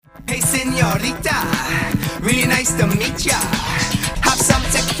señorita. Really nice to meet ya. Have some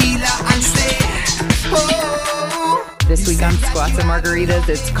tequila and stay. Oh. This week on Squats and Margaritas,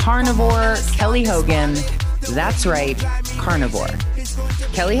 it's carnivore Kelly Hogan. That's right, carnivore.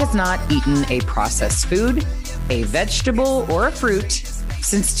 Kelly has not eaten a processed food, a vegetable, or a fruit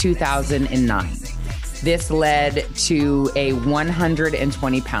since 2009. This led to a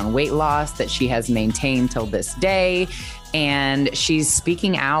 120-pound weight loss that she has maintained till this day. And she's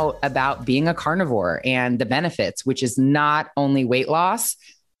speaking out about being a carnivore and the benefits, which is not only weight loss,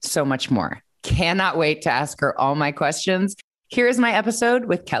 so much more. Cannot wait to ask her all my questions. Here is my episode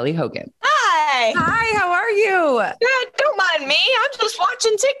with Kelly Hogan. Hi. Hi, how are you? Good. Don't mind me. I'm just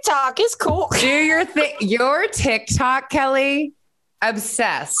watching TikTok. It's cool. Do your thing. Your TikTok, Kelly,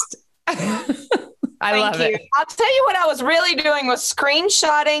 obsessed. I love it. I'll tell you what I was really doing was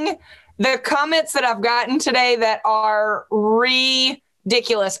screenshotting the comments that I've gotten today that are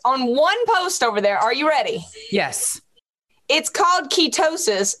ridiculous. On one post over there, are you ready? Yes. It's called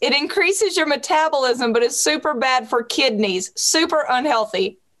ketosis. It increases your metabolism, but it's super bad for kidneys, super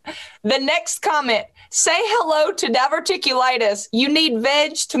unhealthy. The next comment, say hello to diverticulitis. You need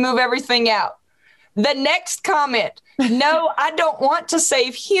veg to move everything out. The next comment, no, I don't want to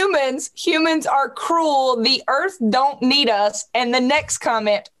save humans. Humans are cruel. The earth don't need us. And the next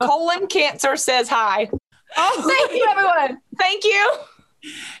comment, colon cancer says hi. Oh, thank you, everyone. Thank you.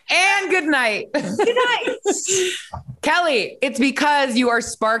 And good night. Good night. Kelly, it's because you are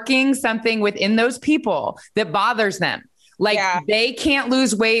sparking something within those people that bothers them. Like they can't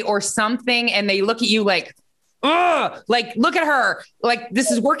lose weight or something. And they look at you like, ugh, like, look at her. Like,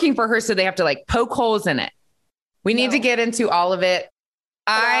 this is working for her. So they have to like poke holes in it. We need to get into all of it.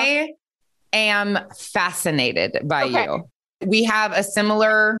 I am fascinated by you. We have a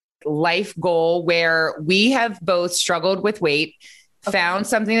similar life goal where we have both struggled with weight, found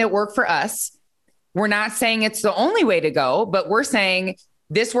something that worked for us. We're not saying it's the only way to go, but we're saying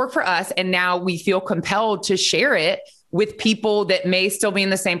this worked for us. And now we feel compelled to share it with people that may still be in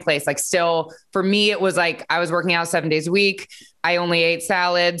the same place. Like still, for me, it was like, I was working out 7 days a week. I only ate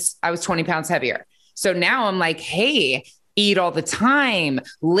salads. I was 20 pounds heavier. So now I'm like, hey, eat all the time,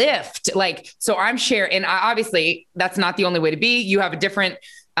 lift. Like, so I'm sharing. And obviously that's not the only way to be. You have a different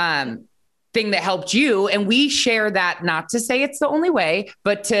thing that helped you. And we share that, not to say it's the only way,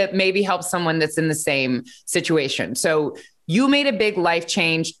 but to maybe help someone that's in the same situation. So you made a big life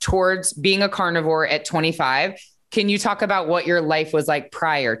change towards being a carnivore at 25. Can you talk about what your life was like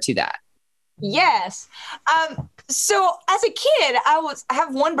prior to that? Yes. So as a kid, I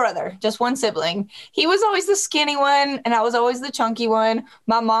have one brother, just one sibling. He was always the skinny one and I was always the chunky one.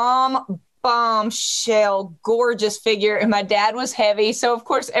 My mom, bombshell, gorgeous figure. And my dad was heavy. So of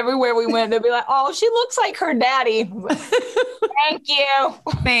course, everywhere we went, they'd be like, oh, she looks like her daddy. Thank you.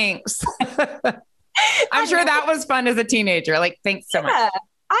 Thanks. I'm sure that was fun as a teenager. Like, thanks so much.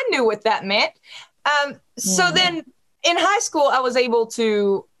 I knew what that meant. So then in high school, I was able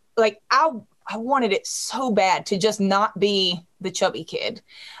to, like, I wanted it so bad to just not be the chubby kid.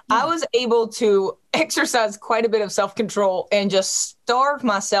 I was able to exercise quite a bit of self-control and just starve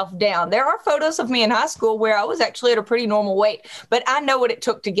myself down. There are photos of me in high school where I was actually at a pretty normal weight, but I know what it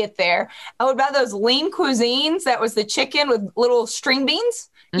took to get there. I would buy those lean cuisines. That was the chicken with little string beans.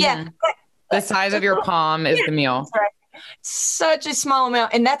 Mm-hmm. Yeah. The size of your palm is the meal. That's right. Such a small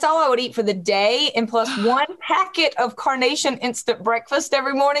amount. And that's all I would eat for the day. And plus one packet of Carnation instant breakfast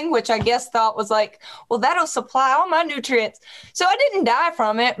every morning, which I guess thought was like, well, that'll supply all my nutrients. So I didn't die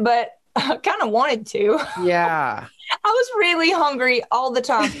from it, but I kind of wanted to. Yeah. I was really hungry all the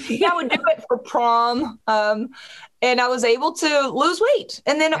time. I would do it for prom. And I was able to lose weight.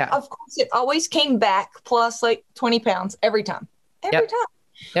 And then, of course, it always came back plus like 20 pounds every time. Every time.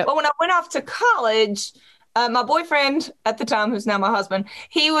 Yep. But when I went off to college, my boyfriend at the time, who's now my husband,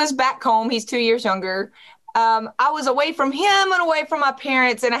 he was back home. He's 2 years younger. I was away from him and away from my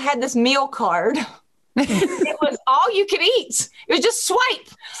parents, and I had this meal card. It was all you could eat. It was just swipe.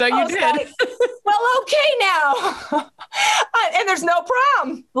 So you did. Like, well, okay now. And there's no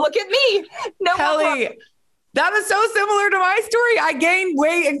prom. Look at me. No Kelly, that is so similar to my story. I gained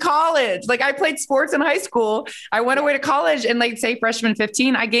weight in college. Like I played sports in high school. I went away to college and like say freshman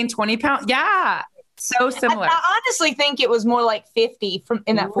 15, I gained 20 pounds. Yeah. So similar. I honestly think it was more like 50 from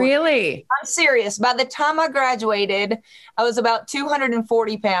in that. Really? I'm serious. By the time I graduated, I was about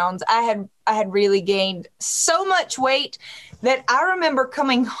 240 pounds. I had really gained so much weight that I remember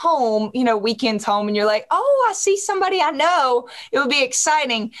coming home, weekends home, and you're like, oh, I see somebody I know. It would be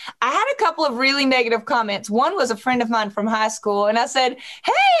exciting. I had a couple of really negative comments. One was a friend of mine from high school, and I said,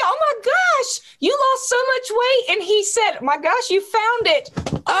 hey, oh my gosh, you lost so much weight. And he said, my gosh, you found it.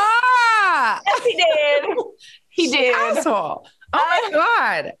 Oh! did. Asshole. Oh my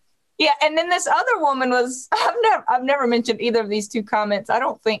God. Yeah, and then this other woman was, I've never mentioned either of these two comments, I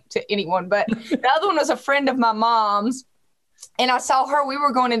don't think, to anyone, but the other one was a friend of my mom's, and I saw her, we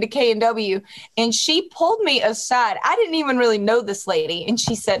were going into K&W, and she pulled me aside. I didn't even really know this lady, and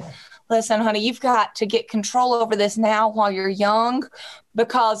she said, listen, honey, you've got to get control over this now while you're young,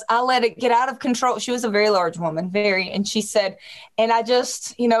 because I let it get out of control. She was a very large woman, and she said, and I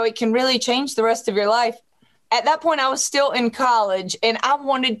just, it can really change the rest of your life. At that point, I was still in college, and I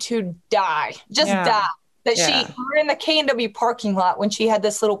wanted to die, die. We're in the K&W parking lot when she had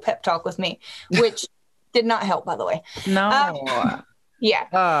this little pep talk with me, which did not help, by the way. No.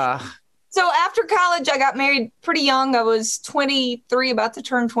 Yeah. So after college, I got married pretty young. I was 23, about to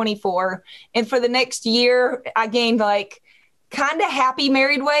turn 24. And for the next year, I gained kind of happy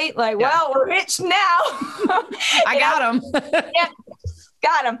married weight. Well, we're rich now. I got him. Yeah.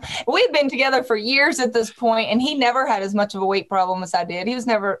 Got him. We'd been together for years at this point, and he never had as much of a weight problem as I did. He was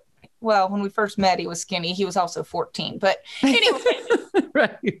never, when we first met, he was skinny. He was also 14. But anyway,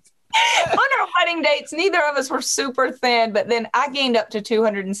 right. On our wedding dates, neither of us were super thin, but then I gained up to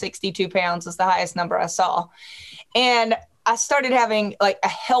 262 pounds was the highest number I saw. And I started having a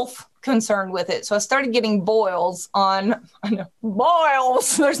health concern with it. So I started getting boils on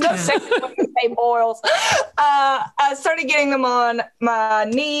boils. There's no second way to say boils. I started getting them on my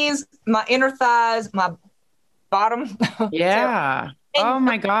knees, my inner thighs, my bottom. Yeah. Oh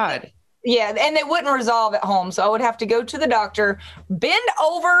my God. Yeah. And they wouldn't resolve at home. So I would have to go to the doctor, bend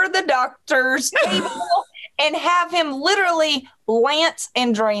over the doctor's table and have him literally lance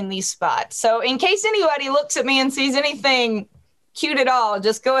and drain these spots. So in case anybody looks at me and sees anything cute at all,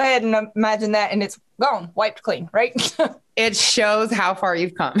 just go ahead and imagine that, and it's gone, wiped clean, right? It shows how far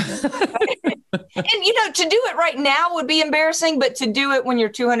you've come. And to do it right now would be embarrassing, but to do it when you're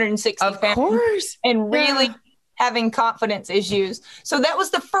 260 of pounds course, and really having confidence issues. So that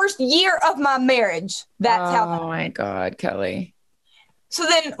was the first year of my marriage. That's how. Oh my God, Kelly. So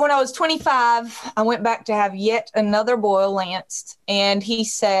then when I was 25, I went back to have yet another boil lanced, and he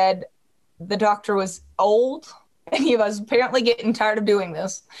said the doctor was old. And he was apparently getting tired of doing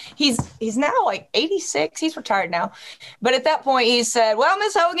this. He's now 86. He's retired now. But at that point, he said, well,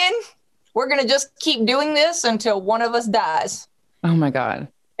 Miss Hogan, we're going to just keep doing this until one of us dies. Oh, my God.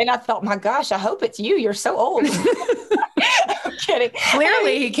 And I thought, my gosh, I hope it's you. You're so old. I'm kidding.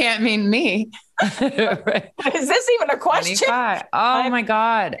 Clearly, he can't mean me. Right. Is this even a question? 25. Oh, my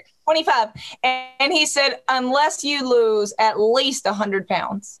God. 25. And he said, unless you lose at least 100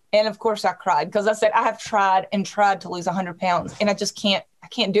 pounds. And of course I cried because I said, I have tried to lose 100 pounds and I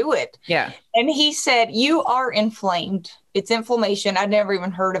can't do it. Yeah. And he said, you are inflamed. It's inflammation. I'd never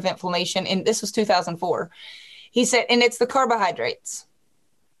even heard of inflammation. And this was 2004. He said, and it's the carbohydrates.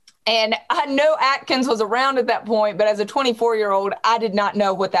 And I know Atkins was around at that point, but as a 24-year-old, I did not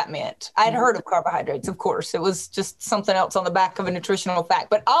know what that meant. I'd heard of carbohydrates, of course. It was just something else on the back of a nutritional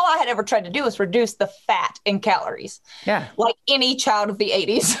fact. But all I had ever tried to do was reduce the fat and calories. Yeah. Like any child of the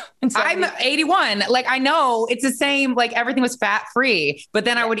 80s. I'm 81. I know it's the same, everything was fat-free, but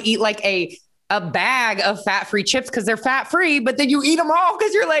then I would eat a bag of fat-free chips because they're fat-free, but then you eat them all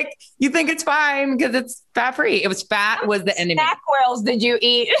because you think it's fine because it's fat-free. It was fat was the enemy. Snackwells did you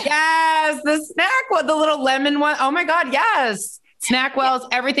eat? Yes, the Snackwell, the little lemon one. Oh my God, yes. Snackwells,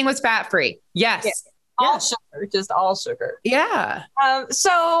 everything was fat-free. Yes. Yeah. All sugar, just all sugar. Yeah.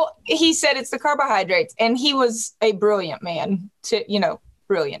 So he said it's the carbohydrates, and he was a brilliant man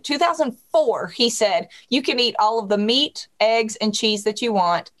brilliant. 2004, he said, you can eat all of the meat, eggs, and cheese that you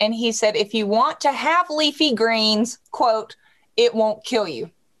want. And he said, if you want to have leafy greens, quote, it won't kill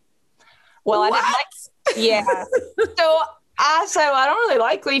you. Well, what? I didn't yeah. So I said, well, I don't really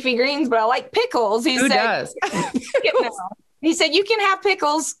like leafy greens, but I like pickles. Who does? He said, you can have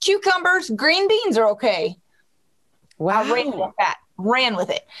pickles, cucumbers, green beans are okay. Wow. I ran with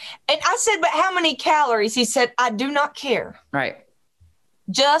it. And I said, but how many calories? He said, I do not care. Right.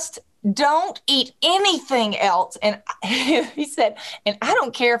 Just don't eat anything else. And he said, and I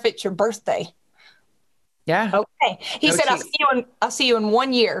don't care if it's your birthday. Yeah. Okay. He said, I'll see you in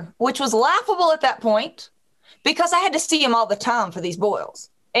 1 year, which was laughable at that point because I had to see him all the time for these boils.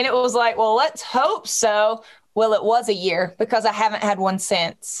 And it was well, let's hope so. Well, it was a year because I haven't had one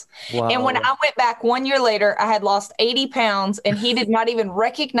since. Whoa. And when I went back 1 year later, I had lost 80 pounds and he did not even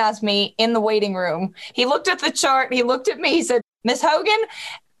recognize me in the waiting room. He looked at the chart. He looked at me. He said, Miss Hogan?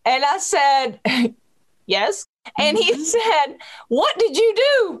 And I said, yes. And he said, what did you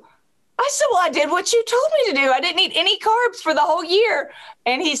do? I said, well, I did what you told me to do. I didn't eat any carbs for the whole year.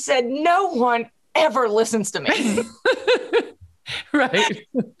 And he said, no one ever listens to me. Right.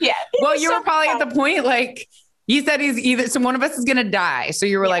 Yeah. Well, you were probably at the point He said so one of us is going to die. So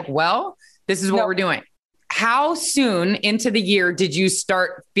you were like, well, this is what we're doing. How soon into the year did you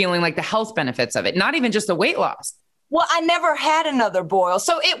start feeling like the health benefits of it? Not even just the weight loss. Well, I never had another boil.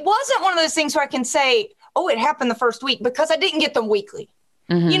 So it wasn't one of those things where I can say, oh, it happened the first week, because I didn't get them weekly.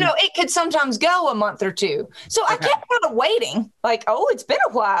 You know, it could sometimes go a month or two. So I kept kind of waiting, like, oh, it's been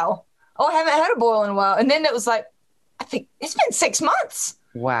a while. Oh, I haven't had a boil in a while. And then it was like, I think it's been 6 months.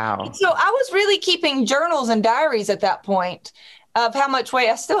 Wow. So I was really keeping journals and diaries at that point of how much weight,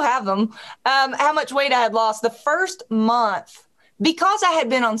 I still have them, how much weight I had lost the first month. Because I had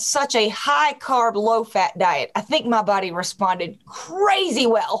been on such a high carb, low fat diet, I think my body responded crazy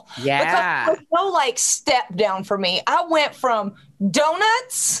well. Yeah. Because there was no like step down for me. I went from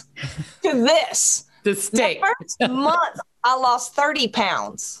donuts to this. The steak. The first month, I lost 30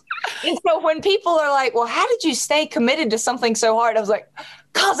 pounds. And so when people are like, well, how did you stay committed to something so hard? I was like,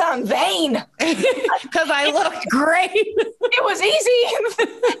 because I'm vain. Because I look great. It was easy.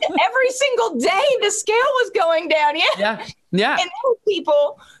 Every single day, the scale was going down. Yeah. Yeah. And there were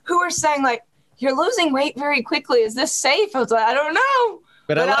people who were saying, like, you're losing weight very quickly. Is this safe? I was like, I don't know.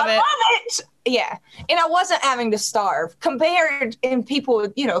 But I love it. Yeah. And I wasn't having to starve. Compared, and people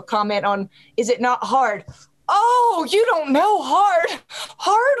would, you know, comment on, is it not hard? Oh, you don't know hard.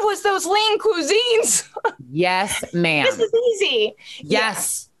 Hard was those lean cuisines. Yes, ma'am. This is easy.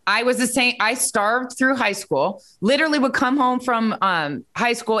 Yes. I was the same. I starved through high school, literally would come home from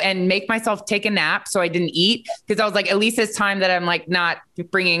high school and make myself take a nap so I didn't eat, because I was like, at least it's time that I'm like not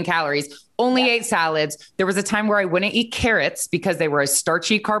bringing in calories. Only ate salads. There was a time where I wouldn't eat carrots because they were a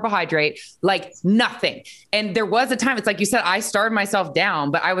starchy carbohydrate, like nothing. And there was a time, it's like you said, I starved myself down,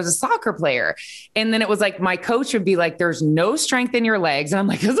 but I was a soccer player. And then it was like, my coach would be like, there's no strength in your legs. And I'm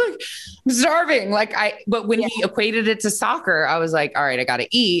like, I'm starving. But when he equated it to soccer, I was like, all right, I got to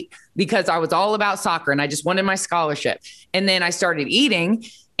eat, because I was all about soccer and I just wanted my scholarship. And then I started eating.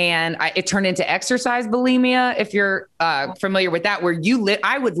 And it turned into exercise bulimia, if you're familiar with that, where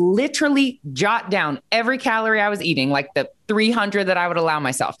I would literally jot down every calorie I was eating, like the 300 that I would allow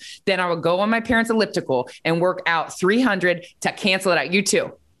myself. Then I would go on my parents' elliptical and work out 300 to cancel it out. You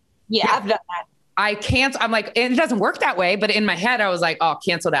too. Yeah, I've done that. I'm like, and it doesn't work that way. But in my head, I was like, oh,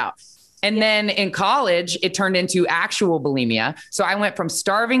 canceled out. And then in college, it turned into actual bulimia. So I went from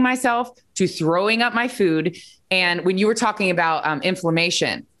starving myself to throwing up my food. And when you were talking about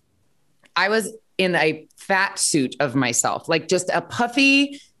inflammation, I was in a fat suit of myself, like just a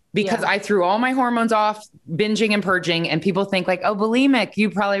puffy, because I threw all my hormones off, binging and purging. And people think like, oh, bulimic, you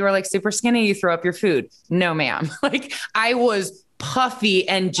probably were like super skinny, you throw up your food. No, ma'am. Like I was puffy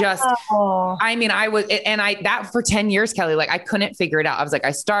and just, that for 10 years, Kelly, like I couldn't figure it out. I was like,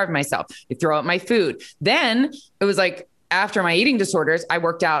 I starved myself. I throw up my food. Then it was like, after my eating disorders, I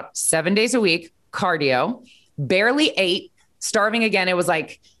worked out 7 days a week, cardio, barely ate, starving again. It was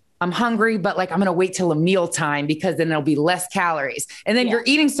like, I'm hungry, but like, I'm going to wait till a meal time because then there'll be less calories. And then you're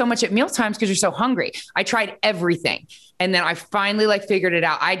eating so much at meal times because you're so hungry. I tried everything. And then I finally like figured it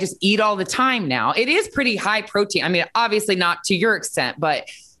out. I just eat all the time now. It is pretty high protein. I mean, obviously not to your extent, but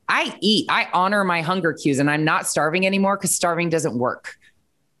I honor my hunger cues, and I'm not starving anymore because starving doesn't work.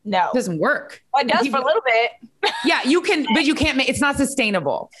 No, it doesn't work. Well, it does for a little bit. Yeah, you can, but you can't it's not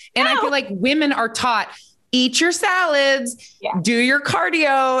sustainable. And I feel like women are taught, eat your salads, do your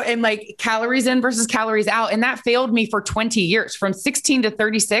cardio, and like calories in versus calories out. And that failed me for 20 years. From 16 to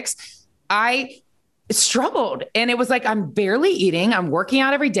 36, I struggled. And it was like, I'm barely eating. I'm working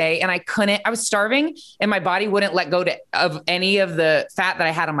out every day. And I was starving, and my body wouldn't let go of any of the fat that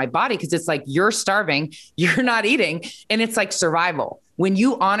I had on my body. Cause it's like, you're starving, you're not eating. And it's like survival. When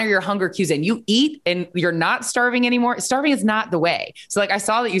you honor your hunger cues and you eat and you're not starving anymore, starving is not the way. So like, I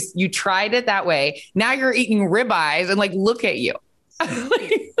saw that you tried it that way. Now you're eating ribeyes and like, look at you.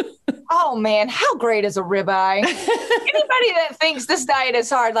 Oh man, how great is a ribeye? Anybody that thinks this diet is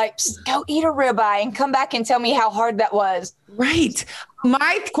hard, like go eat a ribeye and come back and tell me how hard that was. Right.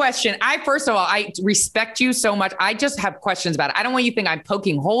 My question, first of all, I respect you so much. I just have questions about it. I don't want you to think I'm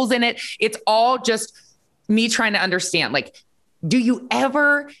poking holes in it. It's all just me trying to understand, like, do you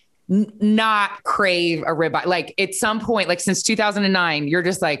ever not crave a ribeye? Like at some point, like since 2009, you're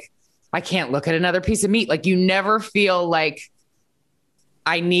just like, I can't look at another piece of meat. Like you never feel like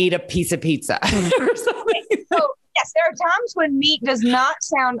I need a piece of pizza or something. So yes, there are times when meat does not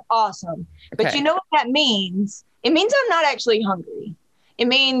sound awesome, but you know what that means? It means I'm not actually hungry. It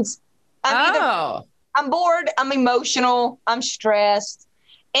means I'm bored, I'm emotional, I'm stressed.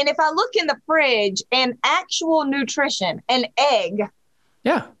 And if I look in the fridge and actual nutrition, an egg,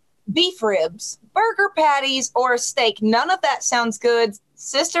 beef ribs, burger patties, or a steak, none of that sounds good.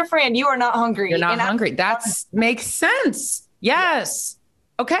 sister friend, you are not hungry. You're not hungry. That makes sense. Yes.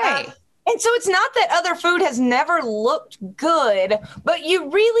 Okay. And so it's not that other food has never looked good, but you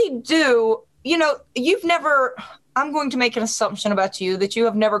really do. You know, I'm going to make an assumption about you that you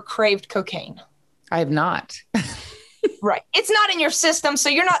have never craved cocaine. I have not. Right. It's not in your system. So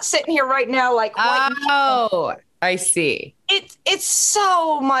you're not sitting here right now like, oh, I see. It's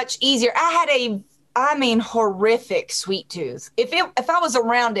so much easier. I had horrific sweet tooth. If I was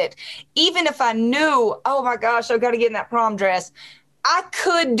around it, even if I knew, oh my gosh, I've got to get in that prom dress, I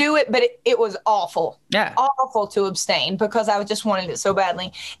could do it, but it was awful. Yeah. Awful to abstain because I just wanted it so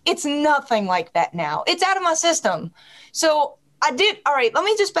badly. It's nothing like that now. It's out of my system. So I did. All right, let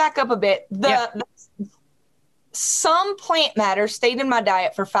me just back up a bit. Some plant matter stayed in my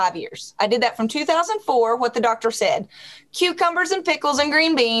diet for 5 years. I did that from 2004, what the doctor said. Cucumbers and pickles and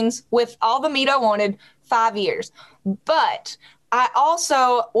green beans with all the meat I wanted, 5 years. But I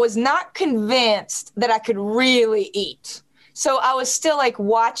also was not convinced that I could really eat. So I was still like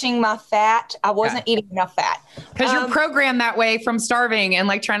watching my fat. I wasn't eating enough fat. Because you're programmed that way from starving and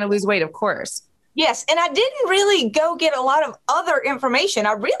like trying to lose weight, of course. Yes. And I didn't really go get a lot of other information.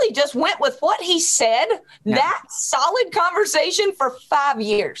 I really just went with what he said, that solid conversation for 5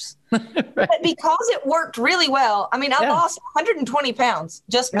 years. Right. But because it worked really well, I mean, I lost 120 pounds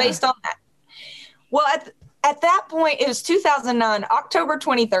just based on that. Well, at that point, it was 2009, October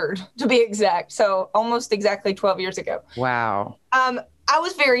 23rd, to be exact. So almost exactly 12 years ago. Wow. I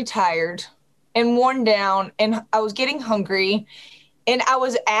was very tired and worn down, and I was getting hungry, and I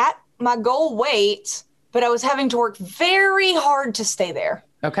was at my goal weight, but I was having to work very hard to stay there.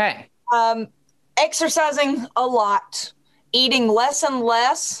 Okay. Exercising a lot, eating less and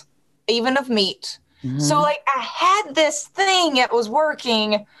less, even of meat. Mm-hmm. So like I had this thing that was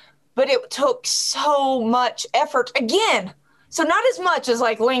working, but it took so much effort again. So not as much as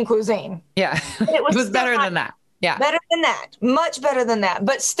like Lean Cuisine. Yeah. It was better than that. Yeah. Better than that. Much better than that,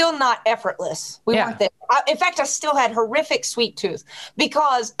 but still not effortless. We weren't there. In fact, I still had horrific sweet tooth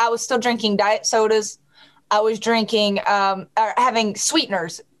because I was still drinking diet sodas. I was drinking, having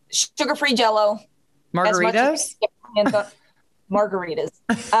sweeteners, sugar-free Jell-O. Margaritas? Margaritas.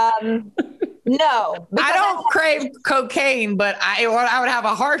 No. I don't crave cocaine, but I would have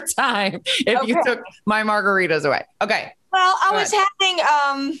a hard time if you took my margaritas away. Okay. Well, I was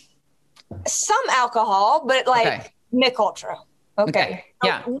having some alcohol, but like Mich Ultra. Okay.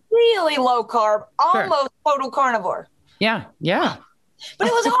 Yeah. So really low carb, almost total carnivore. Yeah. Yeah. But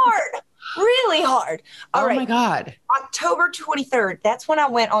it was hard. Really hard. All right. My God. October 23rd. That's when I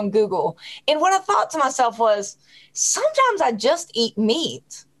went on Google. And what I thought to myself was, sometimes I just eat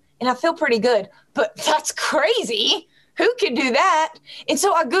meat and I feel pretty good, but that's crazy. Who could do that? And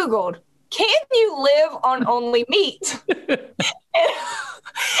so I Googled, can you live on only meat?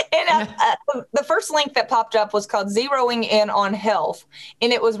 And the first link that popped up was called Zeroing In on Health.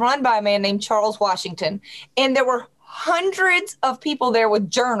 And it was run by a man named Charles Washington. And there were hundreds of people there with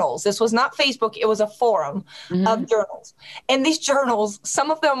journals. This was not Facebook. It was a forum of journals. And these journals,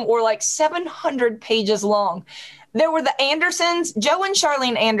 some of them were like 700 pages long. There were the Andersons. Joe and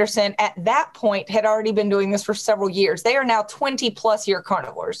Charlene Anderson at that point had already been doing this for several years. They are now 20 plus year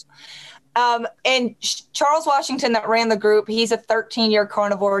carnivores. And Charles Washington that ran the group, he's a 13-year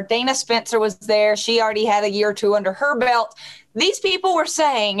carnivore. Dana Spencer was there. She already had a year or two under her belt. These people were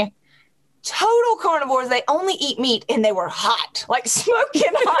saying total carnivores, they only eat meat, and they were hot, like smoking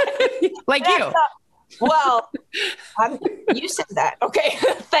hot. Like you. Well, you said that. Okay.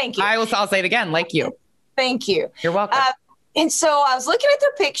 Thank you. I'll say it again, like you. Thank you. You're welcome. And so I was looking at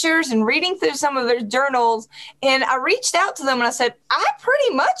their pictures and reading through some of their journals, and I reached out to them and I said, I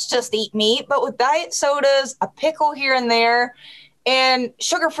pretty much just eat meat, but with diet sodas, a pickle here and there, and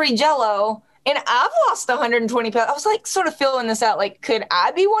sugar-free Jell-O. And I've lost 120 pounds. I was like sort of filling this out, like, could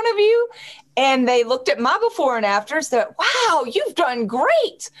I be one of you? And they looked at my before and afters that, wow, you've done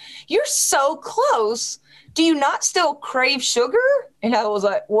great. You're so close. Do you not still crave sugar? And I was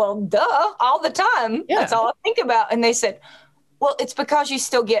like, well, duh, all the time. Yeah. That's all I think about. And they said, well, it's because you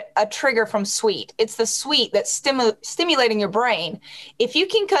still get a trigger from sweet. It's the sweet that's stimulating your brain. If you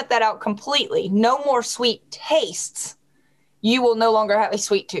can cut that out completely, no more sweet tastes, you will no longer have a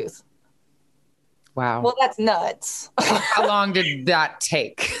sweet tooth. Wow. Well, that's nuts. How long did that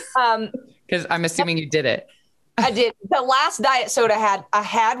take? Because I'm assuming you did it. I did. The last diet soda I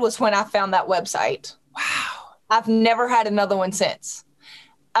had was when I found that website. Wow. I've never had another one since.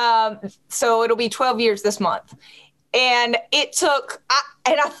 So it'll be 12 years this month. And it took,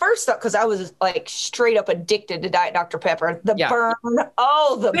 and I first thought, because I was like straight up addicted to Diet Dr. Pepper, the burn.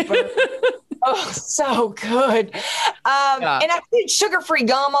 Oh, the burn. Oh, so good. And I eat sugar-free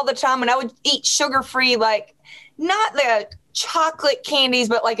gum all the time, and I would eat sugar-free, like not the chocolate candies,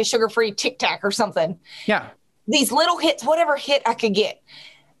 but like a sugar-free Tic Tac or something. Yeah. These little hits, whatever hit I could get.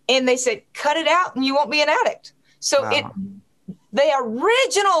 And they said, cut it out and you won't be an addict. So the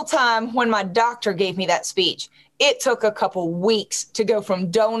original time when my doctor gave me that speech, it took a couple weeks to go from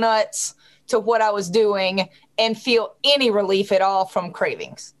donuts to what I was doing and feel any relief at all from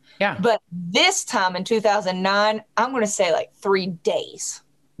cravings. Yeah. But this time in 2009, I'm going to say like 3 days.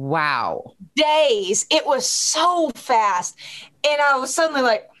 Wow. Days. It was so fast. And I was suddenly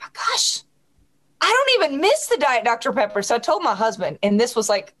like, oh my gosh, I don't even miss the Diet Dr. Pepper. So I told my husband, and this was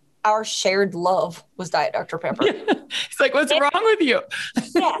like our shared love was Diet Dr. Pepper. He's like, what's wrong with you?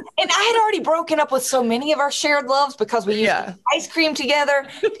 Yeah. And I had already broken up with so many of our shared loves because we used to eat ice cream together,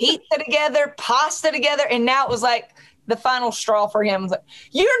 pizza together, pasta together. And now it was like the final straw for him. Was like,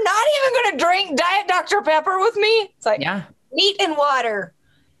 you're not even going to drink Diet Dr. Pepper with me? It's like, meat and water.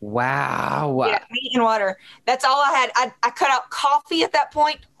 Wow. Yeah, meat and water. That's all I had. I cut out coffee at that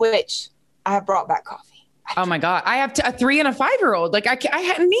point, which I have brought back coffee. Oh my God. I have a 3 and a 5-year-old. Like I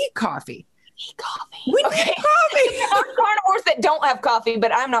hadn't need coffee. We need coffee. There are carnivores that don't have coffee,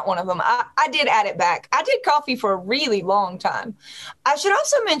 but I'm not one of them. I did add it back. I did coffee for a really long time. I should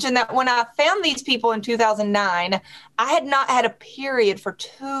also mention that when I found these people in 2009, I had not had a period for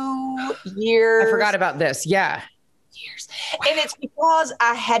 2 years. I forgot about this. Yeah. Years. Wow. And it's because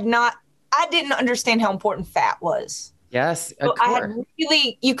I didn't understand how important fat was. Yes. So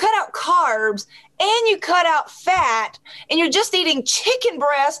you cut out carbs and you cut out fat and you're just eating chicken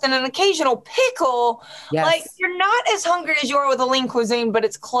breast and an occasional pickle. Yes. Like you're not as hungry as you are with a lean cuisine, but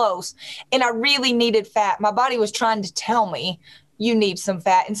it's close. And I really needed fat. My body was trying to tell me you need some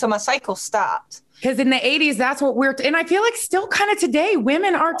fat. And so my cycle stopped. Because in the 80s, that's what and I feel like still kind of today,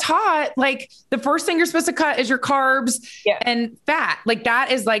 women are taught like the first thing you're supposed to cut is your carbs and fat. Like that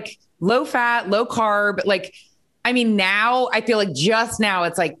is like low fat, low carb, like, I mean, now I feel like just now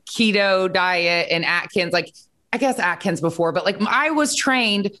it's like keto diet and Atkins, like I guess Atkins before, but like I was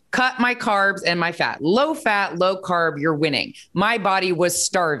trained, cut my carbs and my fat, low carb, you're winning. My body was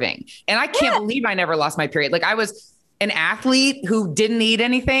starving. And I can't believe I never lost my period. Like I was an athlete who didn't eat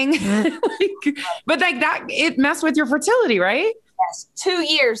anything, but like that, it messed with your fertility, right? Yes.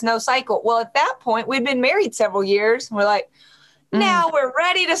 2 years, no cycle. Well, at that point we'd been married several years. And we're like, now we're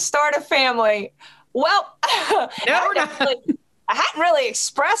ready to start a family. Well, I hadn't really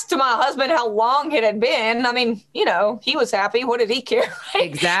expressed to my husband how long it had been. I mean, you know, he was happy. What did he care? Right?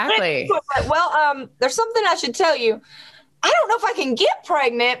 Exactly. Well, there's something I should tell you. I don't know if I can get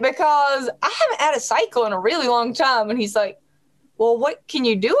pregnant because I haven't had a cycle in a really long time. And he's like, well, what can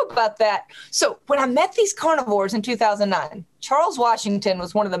you do about that? So when I met these carnivores in 2009, Charles Washington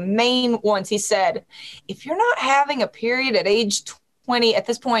was one of the main ones. He said, if you're not having a period at age 20, at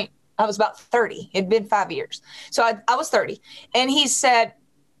this point, I was about 30. It'd been 5 years. So I was 30. And he said,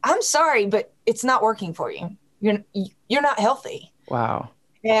 I'm sorry, but it's not working for you. You're not healthy. Wow.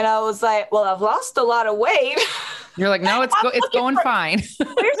 And I was like, well, I've lost a lot of weight. You're like, no, it's going fine. There's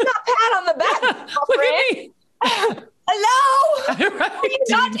not pat on the back. Look at me. Hello? Right. Are you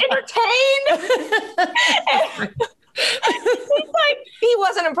not entertained? He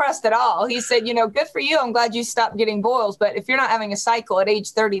wasn't impressed at all. He said, you know, good for you. I'm glad you stopped getting boils. But if you're not having a cycle at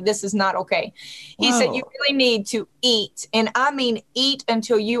age 30, this is not okay. He said, you really need to eat. And I mean, eat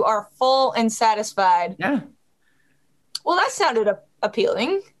until you are full and satisfied. Yeah. Well, that sounded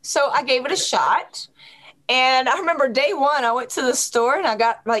appealing. So I gave it a shot. And I remember day one, I went to the store and I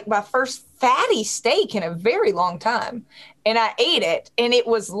got like my first fatty steak in a very long time. And I ate it and it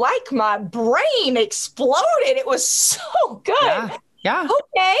was like my brain exploded. It was so good. Yeah.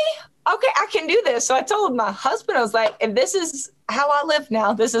 Okay, I can do this. So I told my husband, I was like, and this is how I live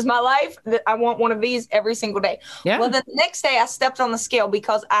now. This is my life. I want one of these every single day. Yeah. Well, the next day I stepped on the scale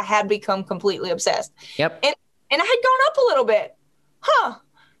because I had become completely obsessed. Yep. And I had gone up a little bit.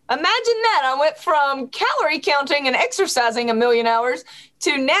 Imagine that. I went from calorie counting and exercising a million hours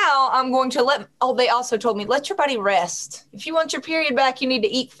to now I'm going to they also told me, let your body rest. If you want your period back, you need to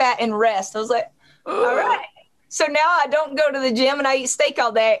eat fat and rest. I was like, all right. So now I don't go to the gym and I eat steak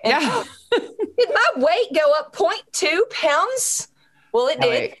all day. And did my weight go up 0.2 pounds? Well, it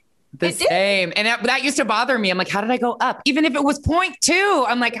did. The same. And that used to bother me. I'm like, how did I go up? Even if it was 0.2,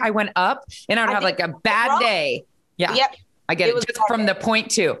 I'm like, I went up and I would have like a bad day. Yeah. Yep. I get it just from the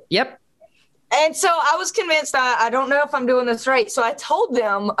 0.2. Yep. And so I was convinced I don't know if I'm doing this right. So I told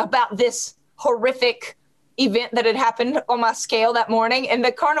them about this horrific event that had happened on my scale that morning. And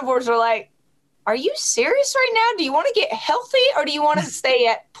the carnivores were like, are you serious right now? Do you want to get healthy or do you want to stay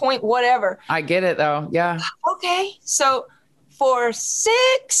at point whatever? I get it though. Yeah. Okay. So for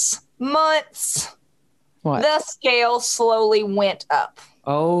 6 months, the scale slowly went up.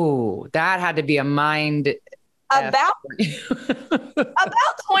 Oh, that had to be a mind. About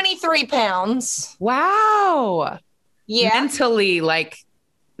 23 pounds. Wow. Yeah. Mentally, like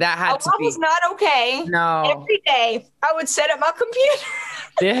that had to be. I was not okay. No. Every day I would sit at my computer.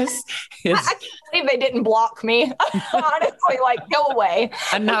 This is. I can't believe they didn't block me. Honestly, like, go away.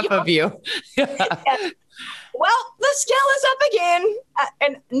 Enough of you. Yeah. Well, the scale is up again.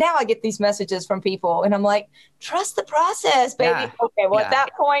 And now I get these messages from people and I'm like, trust the process, baby. Yeah. Okay. Well, at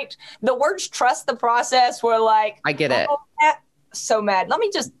that point, the words trust the process were like, I get it. So mad. Let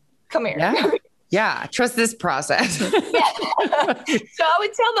me just come here. Yeah. Yeah. Trust this process. So I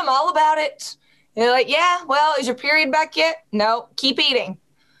would tell them all about it. They're like, yeah, well, is your period back yet? No, keep eating.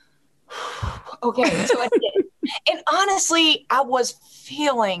 Okay. So I did. And honestly, I was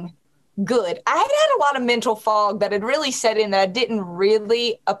feeling good. I had a lot of mental fog that had really set in that I didn't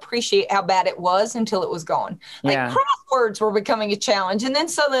really appreciate how bad it was until it was gone. Like crosswords were becoming a challenge. And then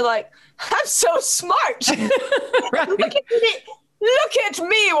suddenly like, I'm so smart. Right. Look at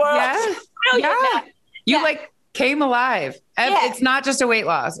me, world. Yeah. You like came alive. It's not just a weight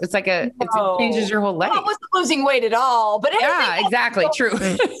loss. It's like it changes your whole life. I wasn't losing weight at all, but exactly. True.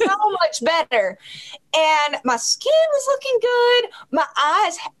 So much better. And my skin was looking good. My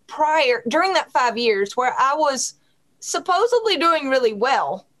eyes during that 5 years where I was supposedly doing really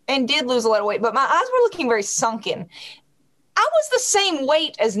well and did lose a lot of weight, but my eyes were looking very sunken. I was the same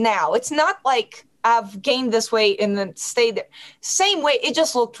weight as now. It's not like I've gained this weight and then stayed there. Same weight. It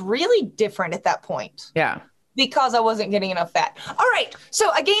just looked really different at that point. Yeah. Because I wasn't getting enough fat. All right.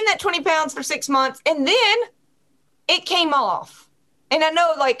 So I gained that 20 pounds for 6 months and then it came off. And I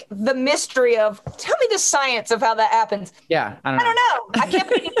know like the mystery of, tell me the science of how that happens. Yeah. I don't know. I kept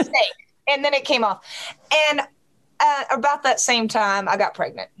making a mistake and then it came off. And about that same time, I got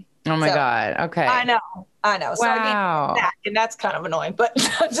pregnant. Oh my God. Okay. I know. So I gained that, and that's kind of annoying, but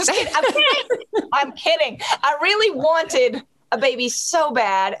I'm just kidding. I'm kidding. I really wanted a baby so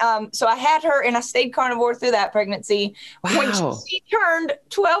bad. So I had her and I stayed carnivore through that pregnancy. Wow. When she turned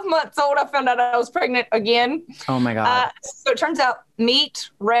 12 months old, I found out I was pregnant again. Oh my God. So it turns out meat,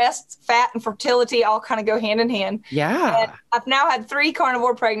 rest, fat, and fertility all kind of go hand in hand. Yeah. And I've now had 3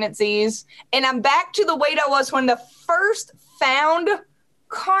 carnivore pregnancies and I'm back to the weight I was when the first found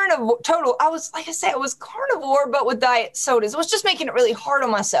carnivore total. I was, like I said, it was carnivore, but with diet sodas. It was just making it really hard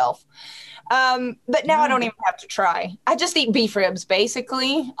on myself. But now I don't even have to try. I just eat beef ribs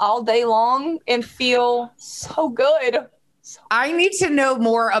basically all day long and feel so good. I need to know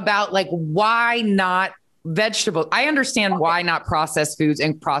more about like, why not vegetables? I understand why not processed foods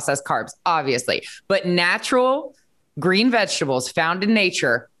and processed carbs, obviously, but natural green vegetables found in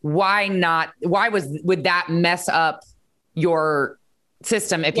nature. Why not? Would that mess up your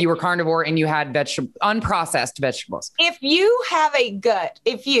system if you were carnivore and you had unprocessed vegetables? If you have a gut,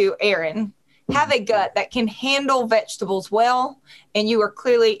 Erin, have a gut that can handle vegetables well, and you're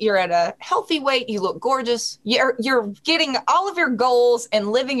at a healthy weight, you look gorgeous, you're getting all of your goals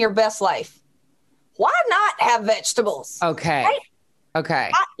and living your best life, why not have vegetables? Okay. Right?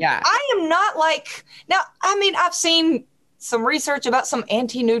 Okay. I am not like, now, I mean, I've seen some research about some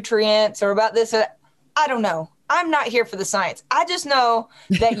anti-nutrients or about this. I don't know. I'm not here for the science. I just know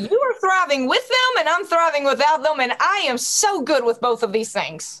that you are thriving with them and I'm thriving without them. And I am so good with both of these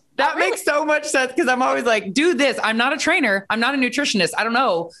things. That makes so much sense because I'm always like, do this. I'm not a trainer. I'm not a nutritionist. I don't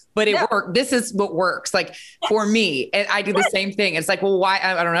know, but it worked. This is what works like for me. And I do the same thing. It's like, well, why?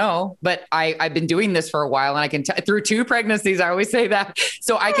 I don't know, but I've been doing this for a while and I can through 2 pregnancies. I always say that.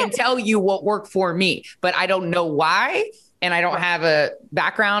 So I can tell you what worked for me, but I don't know why. And I don't have a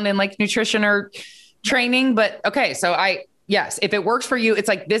background in like nutrition or training, but okay. So yes, if it works for you, it's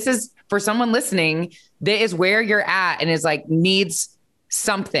like, this is for someone listening, that is where you're at and is like, needs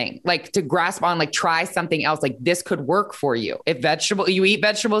something like to grasp on, like try something else. Like this could work for you. If you eat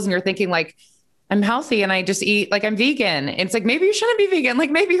vegetables and you're thinking like, I'm healthy and I just eat, like I'm vegan. And it's like, maybe you shouldn't be vegan. Like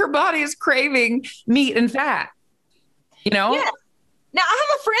maybe your body is craving meat and fat, you know? Yeah. Now I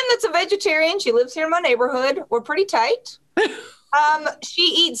have a friend that's a vegetarian. She lives here in my neighborhood. We're pretty tight. She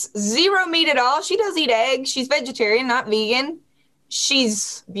eats 0 meat at all. She does eat eggs. She's vegetarian, not vegan.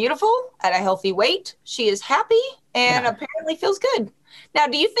 She's beautiful at a healthy weight. She is happy and apparently feels good. Now,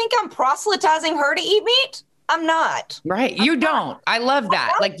 do you think I'm proselytizing her to eat meat? I'm not. Right. You don't. I love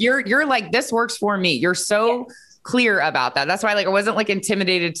that. Like you're like, this works for me. You're so clear about that. That's why like I wasn't like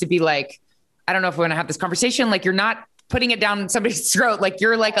intimidated to be like, I don't know if we're going to have this conversation. Like you're not putting it down somebody's throat. Like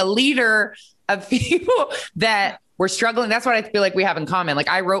you're like a leader of people that were struggling. That's what I feel like we have in common. Like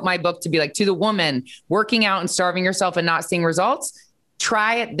I wrote my book to be like, to the woman working out and starving yourself and not seeing results,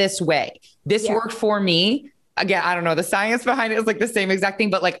 try it this way. This worked for me. Again, I don't know the science behind it is like the same exact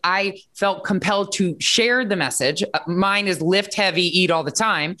thing, but like I felt compelled to share the message. Mine is lift heavy, eat all the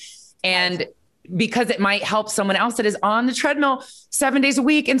time. And because it might help someone else that is on the treadmill 7 days a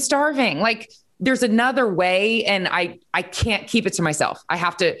week and starving. Like there's another way. And I can't keep it to myself.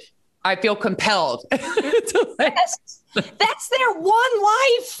 I feel compelled. Yes. That's their one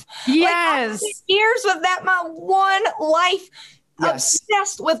life. Yes. Like, years of that, my one life. Yes.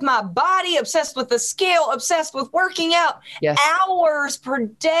 Obsessed with my body, obsessed with the scale, obsessed with working out hours per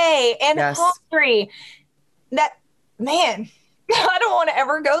day and hungry. That, man, I don't want to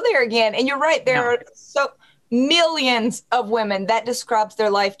ever go there again. And you're right. There are so millions of women that describes their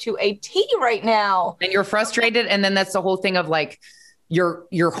life to a T right now. And you're frustrated. And then that's the whole thing of like,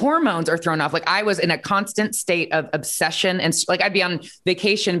 your hormones are thrown off. Like I was in a constant state of obsession. And like, I'd be on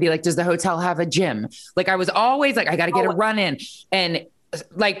vacation and be like, does the hotel have a gym? Like I was always like, I got to get a run in. And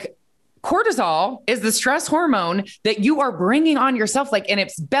like cortisol is the stress hormone that you are bringing on yourself. Like, and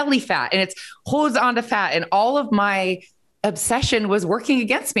it's belly fat and it's holds onto fat. And all of my obsession was working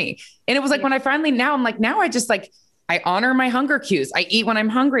against me. And it was like, when I finally, now I'm like, now I just like, I honor my hunger cues. I eat when I'm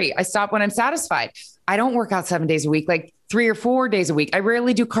hungry. I stop when I'm satisfied. I don't work out 7 days a week, like 3 or 4 days a week. I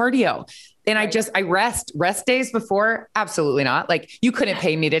rarely do cardio. And I rest days before. Absolutely not. Like you couldn't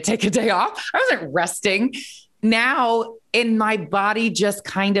pay me to take a day off. I wasn't resting. Now, and my body just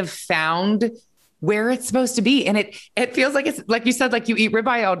kind of found where it's supposed to be. And it feels like it's like you said, like you eat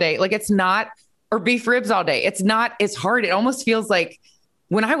ribeye all day. Like it's not, or beef ribs all day. It's not, it's hard. It almost feels like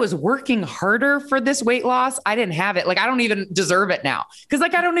when I was working harder for this weight loss, I didn't have it. Like I don't even deserve it now. Cause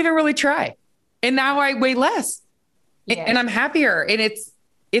like, I don't even really try. And now I weigh less and I'm happier. And it's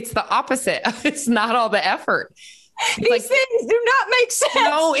the opposite. It's not all the effort. These like, things do not make sense.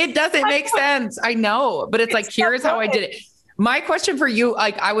 No, it doesn't make sense. I know, but it's like, here's how I did it. My question for you,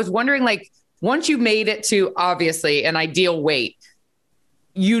 like, I was wondering, like, once you made it to obviously an ideal weight,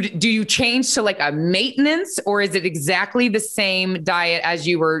 do you change to like a maintenance, or is it exactly the same diet as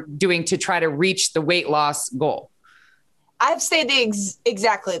you were doing to try to reach the weight loss goal? I've stayed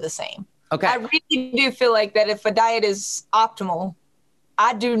exactly the same. Okay. I really do feel like that if a diet is optimal,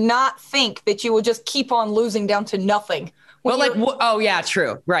 I do not think that you will just keep on losing down to nothing. Well, like, oh yeah,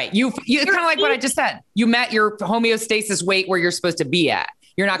 true. Right. You kind of like what I just said. You met your homeostasis weight where you're supposed to be at.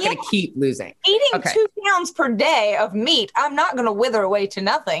 You're not going to keep losing. Eating 2 pounds per day of meat, I'm not going to wither away to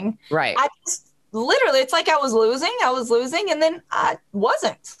nothing. Right. I just literally, it's like I was losing and then I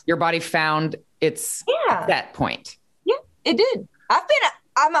wasn't. Your body found its set point. Yeah, it did.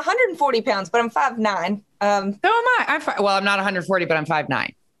 I'm 140 pounds, but I'm 5'9". So am I. I'm not 140, but I'm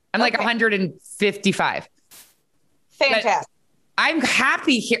 5'9". I'm like 155. Fantastic. But I'm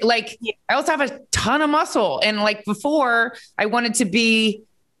happy here. Like I also have a ton of muscle. And like before I wanted to be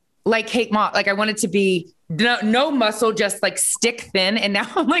like Kate Moss. Like I wanted to be no muscle, just like stick thin. And now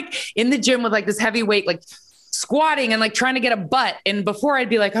I'm like in the gym with like this heavy weight, like squatting and like trying to get a butt. And before I'd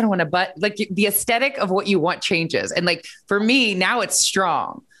be like, I don't want a butt. Like the aesthetic of what you want changes. And like, for me now it's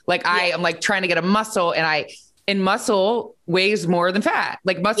strong. Like I am like trying to get a muscle, and muscle weighs more than fat.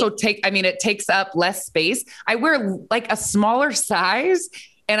 Like muscle it takes up less space. I wear like a smaller size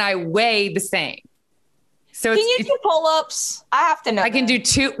and I weigh the same. So can you do pull-ups? I have to know. I can do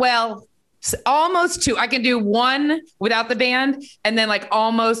 2. Well, almost 2. I can do 1 without the band. And then like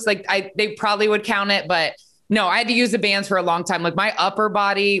almost like they probably would count it, but no, I had to use the bands for a long time. Like my upper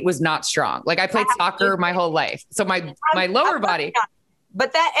body was not strong. Like I played soccer my whole life. So my lower body.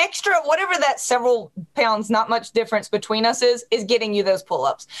 But that extra, whatever that several pounds, not much difference between us is getting you those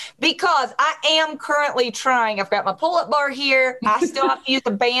pull-ups. Because I am currently trying. I've got my pull-up bar here. I still have to use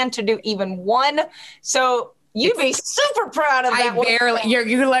the band to do even 1. So you'd be super proud of that. You're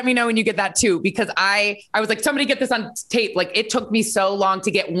going to let me know when you get that too, because I was like, somebody get this on tape. Like it took me so long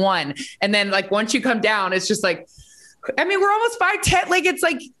to get 1. And then like, once you come down, it's just like, I mean, we're almost 5'10". Like it's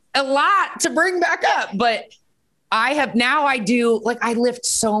like a lot to bring back up, but I lift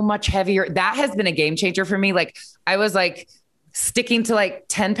so much heavier. That has been a game changer for me. Like I was like sticking to like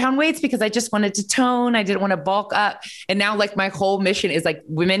 10-pound weights because I just wanted to tone. I didn't want to bulk up. And now like my whole mission is like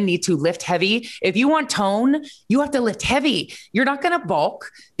women need to lift heavy. If you want tone, you have to lift heavy. You're not going to bulk.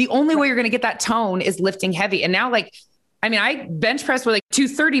 The only way you're going to get that tone is lifting heavy. And now like, I mean, I bench press with like 2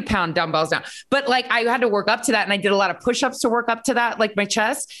 30-pound dumbbells now, but like I had to work up to that. And I did a lot of push-ups to work up to that, like my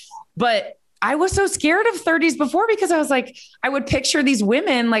chest. But I was so scared of 30s before because I was like, I would picture these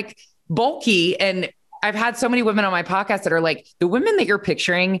women like bulky. And I've had so many women on my podcast that are like, the women that you're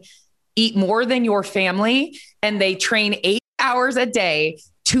picturing, eat more than your family, and they train 8 hours a day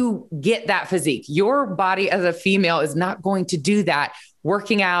to get that physique. Your body as a female is not going to do that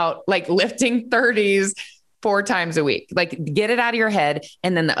working out, like lifting 30s 4 times a week. Like, get it out of your head.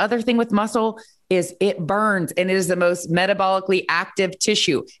 And then the other thing with muscle is it burns, and it is the most metabolically active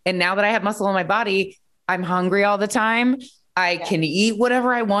tissue. And now that I have muscle in my body, I'm hungry all the time. I can eat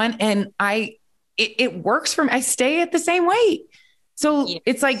whatever I want. And it works for me. I stay at the same weight. So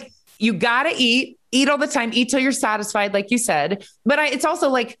it's like, you got to eat all the time, eat till you're satisfied, like you said. But it's also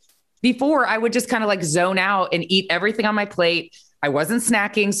like, before I would just kind of like zone out and eat everything on my plate. I wasn't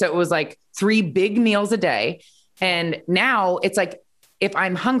snacking. So it was like 3 big meals a day. And now it's like, if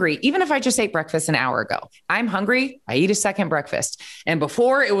I'm hungry, even if I just ate breakfast an hour ago, I'm hungry, I eat a second breakfast. And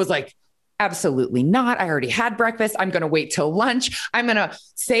before it was like, absolutely not. I already had breakfast. I'm going to wait till lunch. I'm going to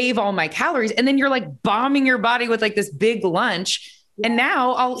save all my calories. And then you're like bombing your body with like this big lunch. And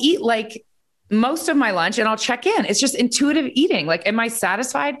now I'll eat like most of my lunch and I'll check in. It's just intuitive eating. Like, am I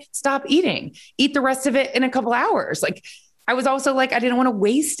satisfied? Stop eating. Eat the rest of it in a couple hours. Like, I was also like, I didn't want to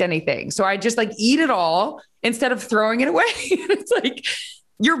waste anything. So I just like eat it all instead of throwing it away. It's like,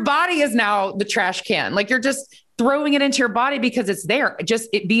 your body is now the trash can. Like, you're just throwing it into your body because it's there.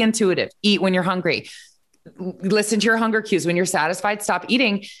 Be intuitive. Eat when you're hungry. Listen to your hunger cues. When you're satisfied, stop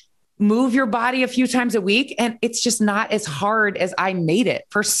eating. Move your body a few times a week. And it's just not as hard as I made it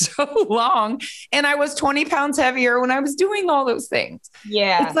for so long. And I was 20 pounds heavier when I was doing all those things.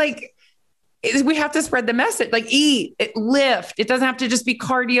 Yeah. It's like, we have to spread the message, like eat, lift. It doesn't have to just be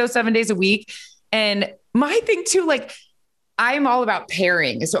cardio 7 days a week. And my thing too, like, I'm all about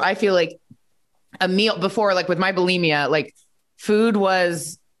pairing. So I feel like a meal before, like with my bulimia, like food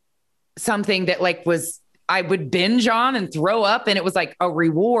was something that like I would binge on and throw up, and it was like a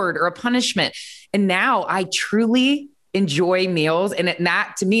reward or a punishment. And now I truly enjoy meals. And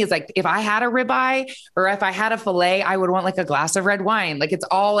that to me is like, if I had a ribeye or if I had a filet, I would want like a glass of red wine. Like, it's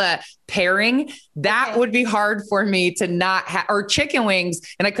all a pairing. That would be hard for me to not have, or chicken wings,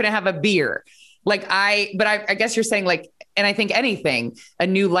 and I couldn't have a beer. Like I guess you're saying like, and I think anything, a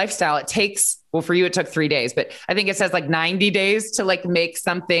new lifestyle, it takes, well, for you, it took 3 days, but I think it says like 90 days to like make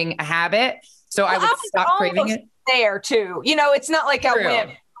something a habit. So I would stop craving it. There too. You know, it's not like I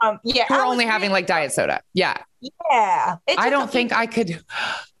went, we're only having like diet soda. Yeah. Yeah. I don't think I could,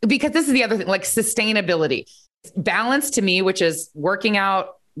 because this is the other thing, like sustainability. Balance to me, which is working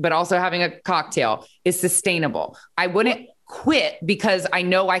out, but also having a cocktail, is sustainable. I wouldn't quit because I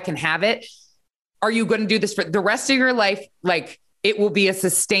know I can have it. Are you going to do this for the rest of your life? Like, it will be a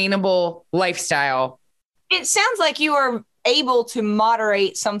sustainable lifestyle. It sounds like you are able to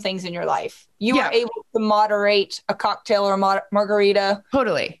moderate some things in your life. You are able to moderate a cocktail or a margarita.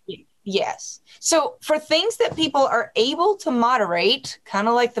 Totally. Yes. So for things that people are able to moderate, kind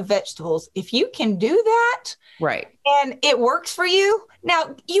of like the vegetables, if you can do that, right, and it works for you.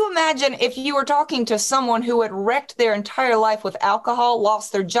 Now, you imagine if you were talking to someone who had wrecked their entire life with alcohol,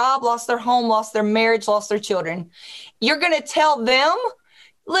 lost their job, lost their home, lost their marriage, lost their children. You're going to tell them,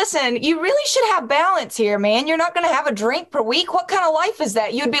 listen, you really should have balance here, man. You're not going to have a drink per week. What kind of life is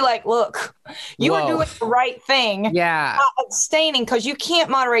that? You'd be like, look, you are doing the right thing. Yeah. Abstaining because you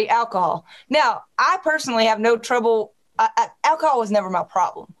can't moderate alcohol. Now, I personally have no trouble. Alcohol was never my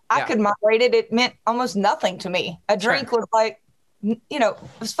problem. I could moderate it. It meant almost nothing to me. A drink was like, you know,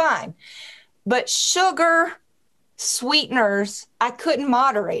 it was fine. But sugar, sweeteners, I couldn't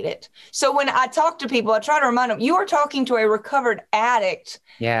moderate it. So when I talk to people, I try to remind them, you are talking to a recovered addict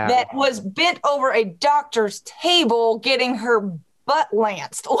that was bent over a doctor's table getting her butt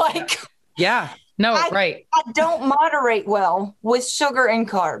lanced. Like, right. I don't moderate well with sugar and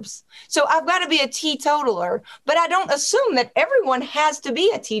carbs. So I've got to be a teetotaler, but I don't assume that everyone has to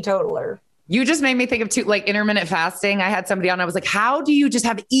be a teetotaler. You just made me think of like intermittent fasting. I had somebody on, I was like, how do you just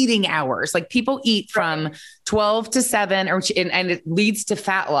have eating hours? Like, people eat from 12 to 7 and it leads to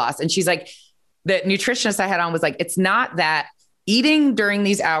fat loss. And she's like, the nutritionist I had on was like, it's not that eating during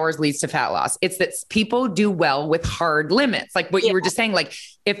these hours leads to fat loss. It's that people do well with hard limits. Like what you were just saying, like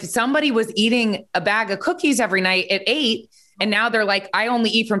if somebody was eating a bag of cookies every night at 8, and now they're like, I only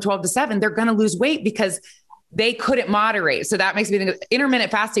eat from 12 to 7, they're going to lose weight because they couldn't moderate. So that makes me think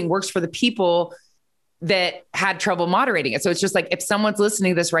intermittent fasting works for the people that had trouble moderating it. So it's just like, if someone's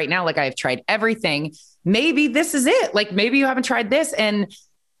listening to this right now, like I've tried everything, maybe this is it. Like maybe you haven't tried this, and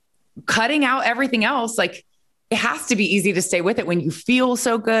cutting out everything else. Like it has to be easy to stay with it when you feel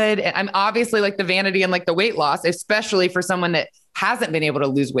so good. And I'm obviously like the vanity and like the weight loss, especially for someone that hasn't been able to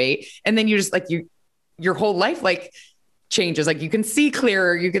lose weight. And then you just like your whole life, like changes. Like you can see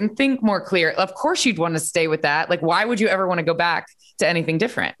clearer, you can think more clear. Of course you'd want to stay with that. Like, why would you ever want to go back to anything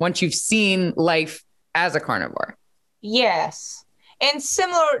different once you've seen life as a carnivore? Yes. And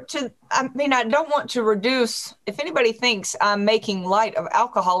similar to, I mean, I don't want to reduce, if anybody thinks I'm making light of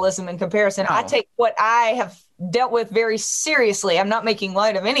alcoholism in comparison, I take what I have dealt with very seriously. I'm not making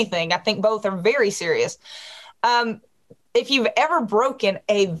light of anything. I think both are very serious. If you've ever broken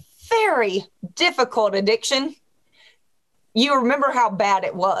a very difficult addiction, you remember how bad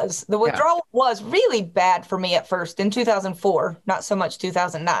it was. The withdrawal was really bad for me at first in 2004, not so much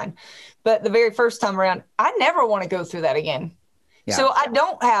 2009. But the very first time around, I never want to go through that again. Yeah. So I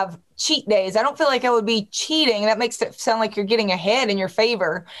don't have cheat days. I don't feel like I would be cheating. That makes it sound like you're getting ahead in your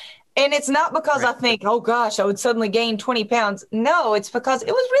favor. And it's not because I think, oh gosh, I would suddenly gain 20 pounds. No, it's because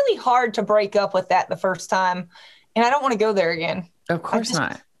it was really hard to break up with that the first time. And I don't want to go there again. Of course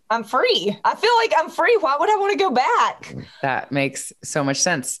not. I'm free. I feel like I'm free. Why would I want to go back? That makes so much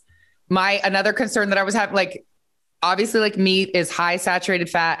sense. Another concern that I was having, like, obviously, like, meat is high saturated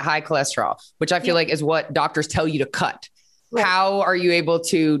fat, high cholesterol, which I feel like is what doctors tell you to cut. Right. How are you able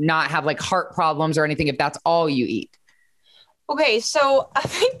to not have like heart problems or anything if that's all you eat? Okay, so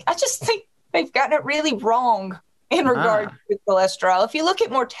I just think they've gotten it really wrong in regard to cholesterol. If you look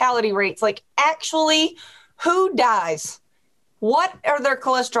at mortality rates, like actually who dies? What are their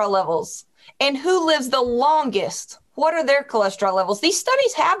cholesterol levels? And who lives the longest? What are their cholesterol levels? These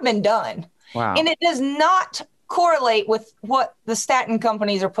studies have been done. Wow. And it does not correlate with what the statin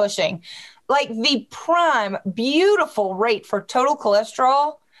companies are pushing. Like the prime, beautiful rate for total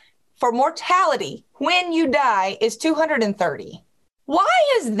cholesterol for mortality when you die is 230. Why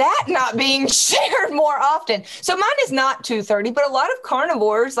is that not being shared more often? So mine is not 230, but a lot of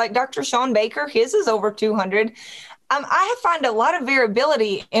carnivores, like Dr. Shawn Baker, his is over 200. I find a lot of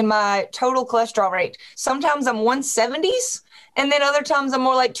variability in my total cholesterol rate. Sometimes I'm 170s, and then other times I'm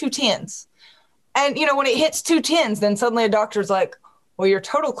more like 210s. And, you know, when it hits 210s, then suddenly a doctor's like, well, your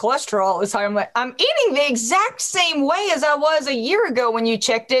total cholesterol is high. I'm like, I'm eating the exact same way as I was a year ago when you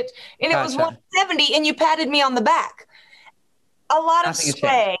checked it, and it was 170, and you patted me on the back. A lot of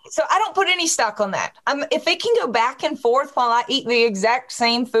sway. So I don't put any stock on that. If it can go back and forth while I eat the exact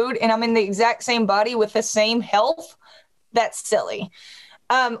same food and I'm in the exact same body with the same health, that's silly.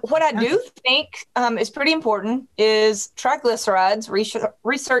 What I do think is pretty important is triglycerides.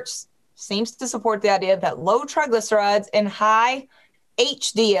 Research seems to support the idea that low triglycerides and high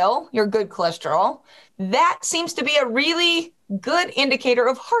HDL, your good cholesterol, that seems to be a really good indicator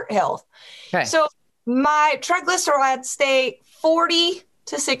of heart health. Okay. So my triglycerides stay 40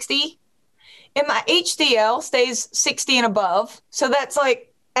 to 60, and my HDL stays 60 and above. So that's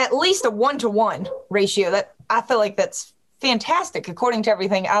like at least a 1-to-1 ratio. That I feel like that's fantastic according to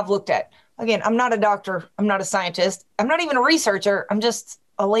everything I've looked at. Again, I'm not a doctor. I'm not a scientist. I'm not even a researcher. I'm just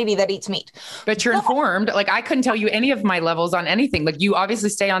a lady that eats meat. But you're informed. Like I couldn't tell you any of my levels on anything. Like you obviously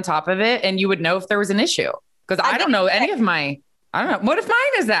stay on top of it and you would know if there was an issue. Because I don't know any of my, I don't know. What if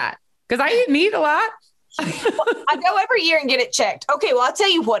mine is that? Because I eat meat a lot. Well, I go every year and get it checked. Okay, well, I'll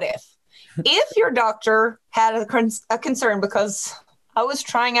tell you what if your doctor had a concern, because I was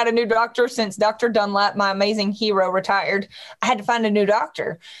trying out a new doctor since Dr. Dunlap, my amazing hero, retired. I had to find a new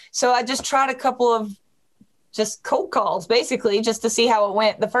doctor. So I just tried a couple of just cold calls, basically, just to see how it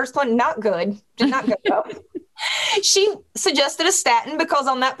went. The first one, not good. Did not go well. She suggested a statin because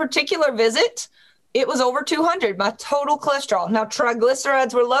on that particular visit, it was over 200, my total cholesterol. Now,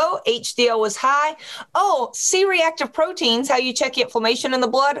 triglycerides were low. HDL was high. Oh, C-reactive proteins, how you check inflammation in the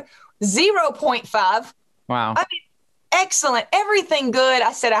blood, 0.5. Wow. I mean, excellent. Everything good.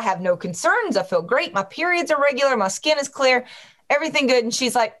 I said, I have no concerns. I feel great. My periods are regular. My skin is clear. Everything good. And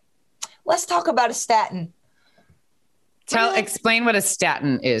she's like, let's talk about a statin. Explain what a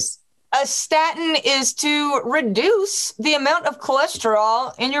statin is. A statin is to reduce the amount of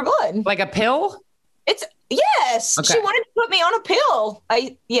cholesterol in your blood. Like a pill? Yes. Okay. She wanted to put me on a pill.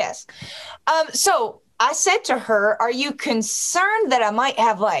 Yes. So I said to her, are you concerned that I might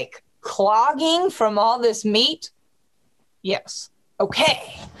have like clogging from all this meat? Yes.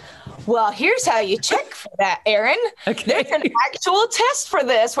 Okay. Well, here's how you check for that, Erin. Okay. There's an actual test for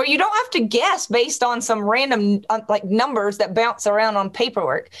this where you don't have to guess based on some random like numbers that bounce around on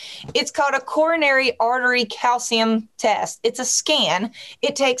paperwork. It's called a coronary artery calcium test. It's a scan.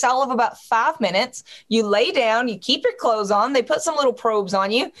 It takes all of about 5 minutes. You lay down, you keep your clothes on. They put some little probes on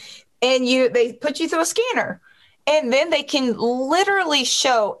you, and they put you through a scanner. And then they can literally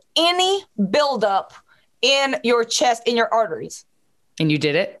show any buildup in your chest, in your arteries. And you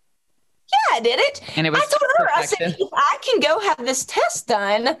did it? Yeah, I did it. And it was I told her, I said, if I can go have this test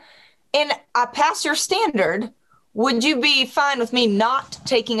done and I pass your standard, would you be fine with me not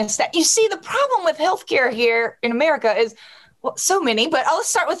taking a statin? You see, the problem with healthcare here in America is, well, so many, but let's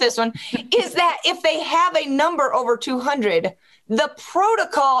start with this one, is that if they have a number over 200, the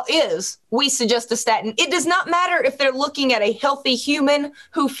protocol is we suggest a statin. It does not matter if they're looking at a healthy human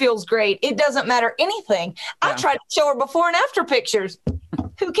who feels great. It doesn't matter anything. Yeah. I tried to show her before and after pictures.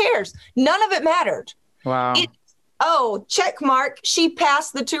 Who cares? None of it mattered. Wow. Check mark. She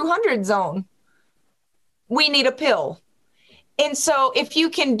passed the 200 zone. We need a pill. And so if you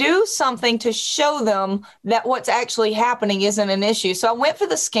can do something to show them that what's actually happening isn't an issue. So I went for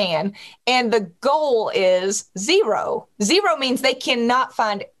the scan, and the goal is 0. 0 means they cannot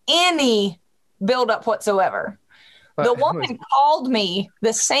find any buildup whatsoever. The woman called me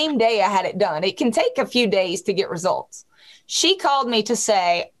the same day I had it done. It can take a few days to get results. She called me to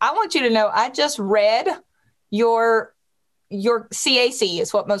say, I want you to know I just read your CAC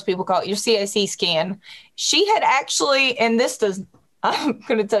is what most people call it, your CAC scan. She had actually, and I'm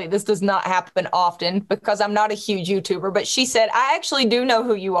going to tell you, this does not happen often because I'm not a huge YouTuber, but she said, I actually do know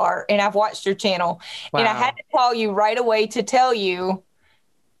who you are and I've watched your channel. Wow. And I had to call you right away to tell you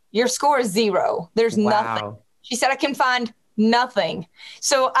your score is 0. There's nothing. She said, I can find nothing.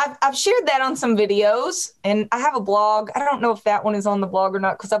 So I've shared that on some videos, and I have a blog. I don't know if that one is on the blog or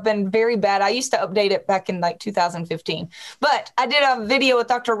not because I've been very bad. I used to update it back in like 2015, but I did a video with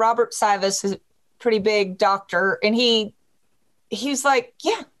Dr. Robert Sivas, who's a pretty big doctor. And he's like,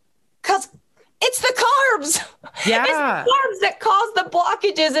 yeah, because it's the carbs. Yeah. It's the carbs that cause the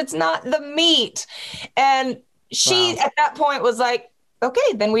blockages. It's not the meat. And she at that point was like,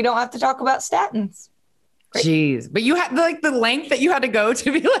 okay, then we don't have to talk about statins. Great. Jeez. But you had like the length that you had to go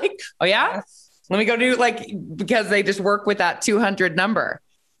to be like, oh yeah, let me go do because they just work with that 200 number.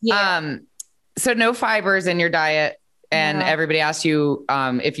 Yeah. So no fibers in your diet, and everybody asks you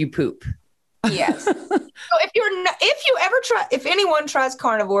if you poop. Yes. So if anyone tries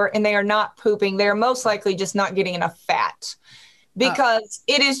carnivore and they are not pooping, they are most likely just not getting enough fat, because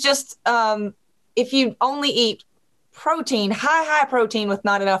it is just, if you only eat protein, high protein with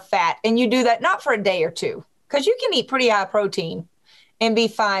not enough fat, and you do that not for a day or two, because you can eat pretty high protein and be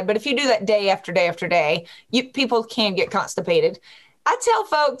fine. But if you do that day after day after day, people can get constipated. I tell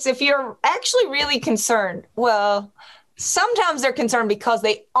folks, if you're actually really concerned, well, sometimes they're concerned because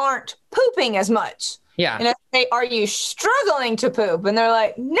they aren't pooping as much. Yeah. And I say, are you struggling to poop? And they're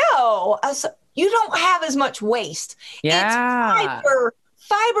like, no, you don't have as much waste. Yeah. It's fiber.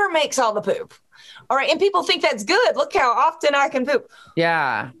 Fiber makes all the poop. All right. And people think that's good. Look how often I can poop.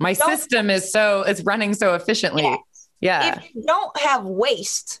 Yeah. My system it's running so efficiently. Yes. Yeah. If you don't have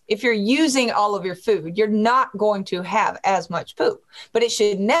waste, if you're using all of your food, you're not going to have as much poop. But it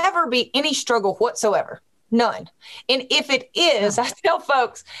should never be any struggle whatsoever. None. And if it is, I tell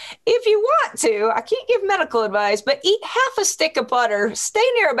folks, if you want to, I can't give medical advice, but eat half a stick of butter, stay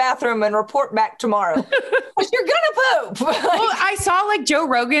near a bathroom, and report back tomorrow. Because you're going to poop. Well, I saw Joe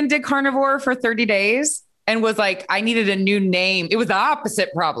Rogan did carnivore for 30 days and was like, I needed a new name. It was the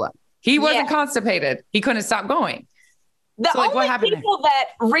opposite problem. He wasn't constipated. He couldn't stop going. The only people that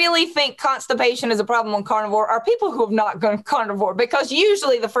really think constipation is a problem on carnivore are people who have not gone carnivore, because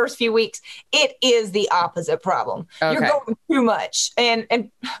usually the first few weeks, it is the opposite problem. Okay. You're going too much. And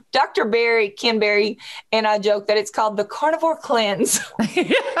Dr. Ken Berry, and I joke that it's called the carnivore cleanse.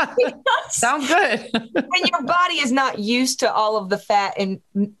 Sounds good. When your body is not used to all of the fat and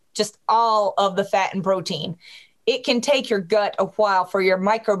just all of the fat and protein, it can take your gut a while for your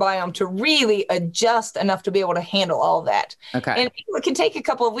microbiome to really adjust enough to be able to handle all of that. Okay. And it can take a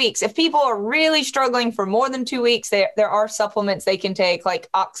couple of weeks. If people are really struggling for more than 2 weeks, there are supplements they can take, like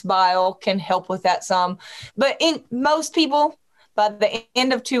ox bile can help with that some. But in most people, by the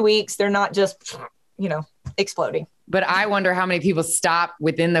end of 2 weeks, they're not just, exploding. But I wonder how many people stop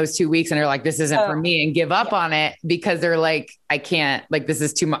within those 2 weeks and are like, this isn't for me, and give up on it because they're like, I can't, this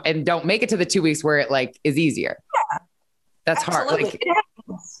is too much, and don't make it to the 2 weeks where it is easier. Yeah. That's absolutely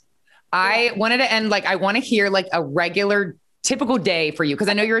hard. I wanted to end, I want to hear a regular typical day for you. Cause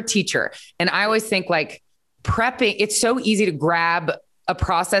I know you're a teacher, and I always think prepping, it's so easy to grab a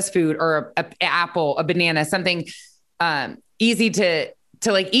processed food or an apple, a banana, something easy to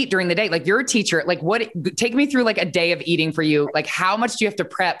eat during the day. You're a teacher, take me through a day of eating for you. How much do you have to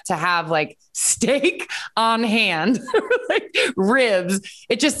prep to have steak on hand, ribs?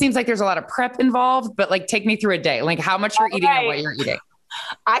 It just seems like there's a lot of prep involved, but take me through a day, how much you're eating and what you're eating.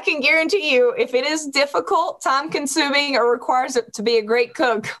 I can guarantee you, if it is difficult, time consuming, or requires it to be a great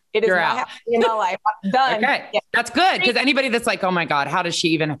cook, it is not happening in my life. I'm done. Okay. Yeah. That's good. Because anybody that's oh my God, how do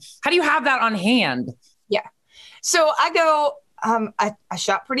you have that on hand? Yeah. So I go, I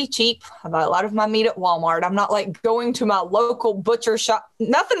shop pretty cheap. I buy a lot of my meat at Walmart. I'm not like going to my local butcher shop.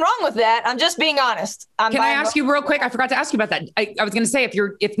 Nothing wrong with that. I'm just being honest. Can I ask you real quick? I forgot to ask you about that. I was going to say,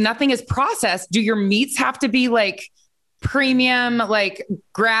 if nothing is processed, do your meats have to be like premium, like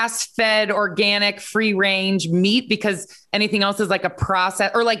grass-fed, organic, free-range meat? Because anything else is like a process,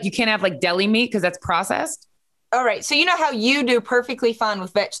 or like you can't have like deli meat because that's processed. All right. So you know how you do perfectly fine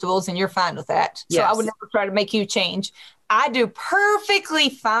with vegetables and you're fine with that. Yes. So I would never try to make you change. I do perfectly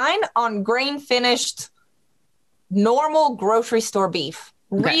fine on grain finished, normal grocery store beef.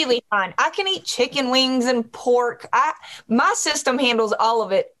 Okay. Really fine. I can eat chicken wings and pork. My system handles all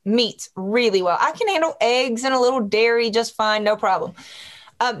of it, meats, really well. I can handle eggs and a little dairy just fine, no problem.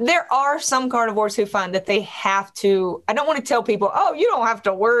 There are some carnivores who find that they have to. I don't want to tell people, oh, you don't have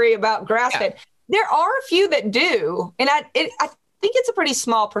to worry about grass-fed. Yeah. There are a few that do, and I think it's a pretty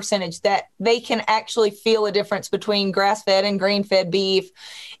small percentage that they can actually feel a difference between grass-fed and grain-fed beef.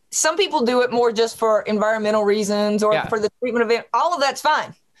 Some people do it more just for environmental reasons or for the treatment of it. All of that's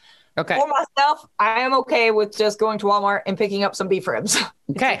fine. Okay. For myself, I am okay with just going to Walmart and picking up some beef ribs.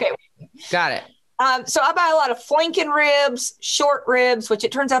 Okay. Got it. So I buy a lot of flanking ribs, short ribs, which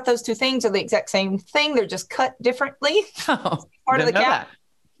it turns out those two things are the exact same thing. They're just cut differently. Oh, part of the cow.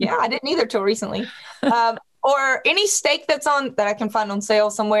 Yeah, I didn't either till recently. Or any steak that I can find on sale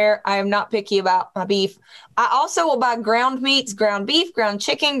somewhere. I am not picky about my beef. I also will buy ground meats, ground beef, ground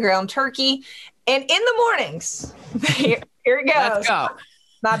chicken, ground turkey. And in the mornings, here it goes. Let's go.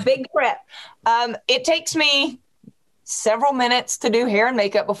 My big prep. It takes me several minutes to do hair and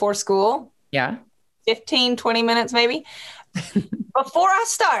makeup before school. Yeah. 15, 20 minutes maybe. Before I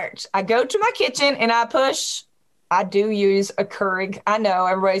start, I go to my kitchen and I do use a Keurig. I know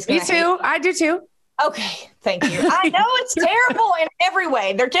everybody's going to. Me too. I do too. Okay. Thank you. I know it's terrible in every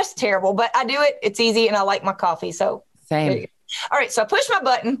way. They're just terrible, but I do it. It's easy and I like my coffee. So same. All right. So I push my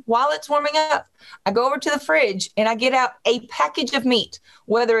button while it's warming up. I go over to the fridge and I get out a package of meat,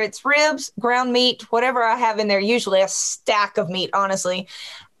 whether it's ribs, ground meat, whatever I have in there, usually a stack of meat, honestly.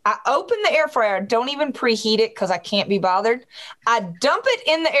 I open the air fryer, don't even preheat it because I can't be bothered. I dump it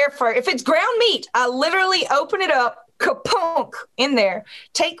in the air fryer. If it's ground meat, I literally open it up, kapunk in there,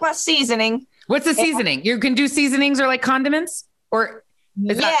 take my seasoning. What's the seasoning? You can do seasonings or like condiments? Or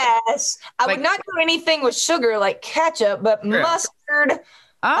yes. I would not do anything with sugar like ketchup, but mustard.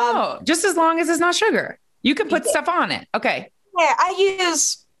 Oh, just as long as it's not sugar. You can put stuff on it. Okay. Yeah, I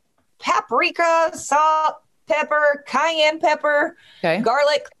use paprika, salt, pepper, cayenne pepper,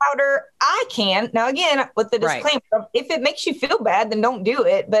 garlic powder. I can. Now, again, with the disclaimer, if it makes you feel bad, then don't do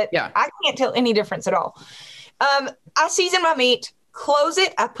it. But I can't tell any difference at all. I season my meat, close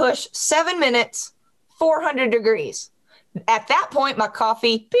it. I push 7 minutes, 400 degrees. At that point, my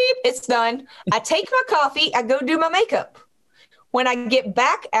coffee, beep, it's done. I take my coffee. I go do my makeup. When I get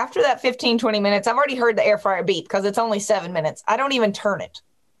back after that 15, 20 minutes, I've already heard the air fryer beep because it's only 7 minutes. I don't even turn it.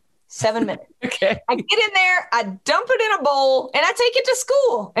 7 minutes. Okay. I get in there, I dump it in a bowl, and I take it to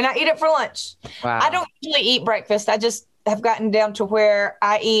school, and I eat it for lunch. Wow. I don't usually eat breakfast. I just have gotten down to where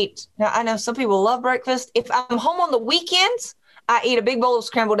I eat. Now, I know some people love breakfast. If I'm home on the weekends, I eat a big bowl of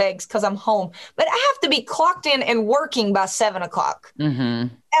scrambled eggs because I'm home. But I have to be clocked in and working by 7 o'clock. Mm-hmm.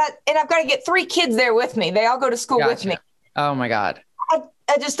 And I've got to get 3 kids there with me. They all go to school with me. Oh, my God.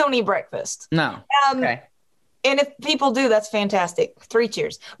 I just don't eat breakfast. No. Okay. And if people do, that's fantastic. 3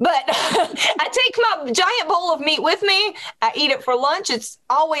 cheers. But I take my giant bowl of meat with me. I eat it for lunch. It's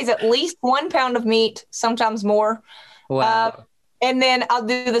always at least 1 pound of meat, sometimes more. Wow. And then I'll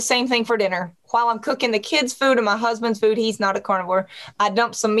do the same thing for dinner. While I'm cooking the kids' food and my husband's food, he's not a carnivore. I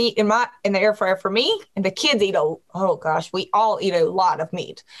dump some meat in the air fryer for me, and the kids eat we all eat a lot of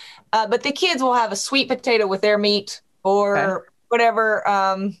meat. But the kids will have a sweet potato with their meat or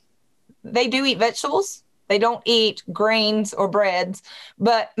whatever. They do eat vegetables. They don't eat grains or breads,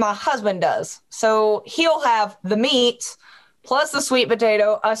 but my husband does. So he'll have the meat plus the sweet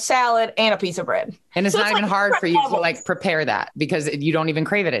potato, a salad, and a piece of bread. And it's not even hard for you to like prepare that because you don't even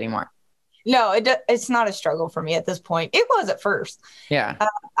crave it anymore. No, it's not a struggle for me at this point. It was at first. Yeah.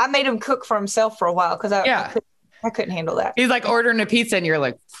 I made him cook for himself for a while because I couldn't handle that. He's like ordering a pizza and you're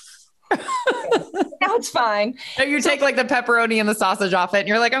like, now it's fine. So you take like the pepperoni and the sausage off it and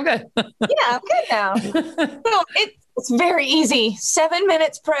you're like, I'm good. Yeah, I'm good now. So it's very easy. 7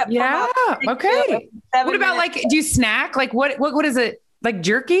 minutes prep. Yeah. Okay. What about minutes. like, do you snack? Like what is it? Like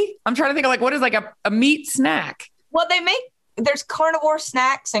jerky? I'm trying to think of like, what is like a meat snack? Well, there's carnivore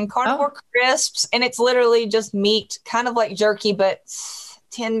snacks and carnivore crisps, and it's literally just meat, kind of like jerky, but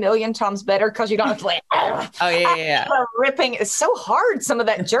 10 million times better because you don't have to like, ripping. It's so hard, some of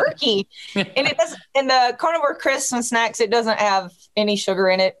that jerky. And it doesn't, in the carnivore crisps and snacks, it doesn't have any sugar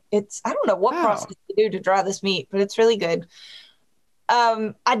in it. I don't know what process to do to dry this meat, but it's really good.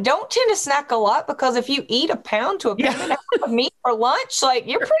 I don't tend to snack a lot because if you eat a pound to a pound and a half of meat for lunch, like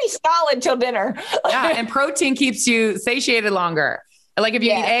you're pretty solid till dinner. And protein keeps you satiated longer. Like if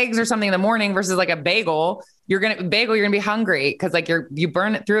you eat eggs or something in the morning versus like a bagel, you're gonna be hungry because like you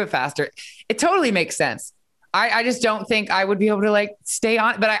burn it through it faster. It totally makes sense. I just don't think I would be able to like stay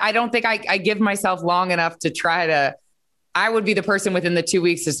on, but I don't think I give myself long enough to try to. I would be the person within the 2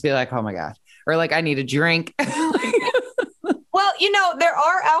 weeks just to be like, oh my God, or like I need a drink. Well, there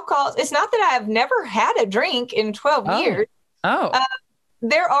are alcohols. It's not that I have never had a drink in 12 years.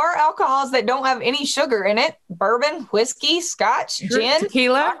 There are alcohols that don't have any sugar in it. Bourbon, whiskey, scotch, gin.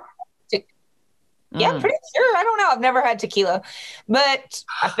 Tequila? Yeah, pretty sure. I don't know. I've never had tequila, but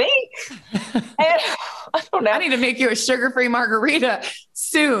I think. I don't know. I need to make you a sugar-free margarita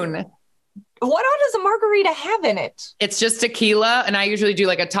soon. What all does a margarita have in it? It's just tequila, and I usually do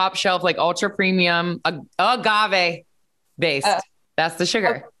like a top shelf, like ultra premium agave based. That's the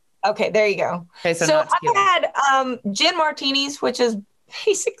sugar. Okay, there you go. Okay, so I've had gin martinis, which is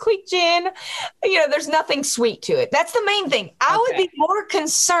basically gin. There's nothing sweet to it. That's the main thing. I would be more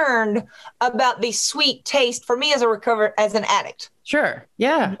concerned about the sweet taste for me as an addict. Sure.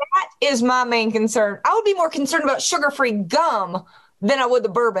 Yeah. That is my main concern. I would be more concerned about sugar-free gum than I would the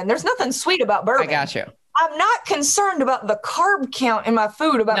bourbon. There's nothing sweet about bourbon. I got you. I'm not concerned about the carb count in my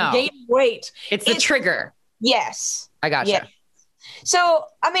food, about gaining weight. It's the trigger. Yes. I got you. So,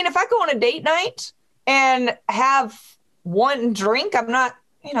 I mean, if I go on a date night and have one drink, I'm not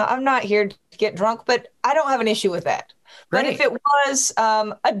here to get drunk, but I don't have an issue with that. But if it was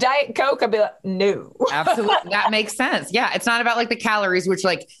a Diet Coke, I'd be like, no. Absolutely. That makes sense. Yeah. It's not about like the calories, which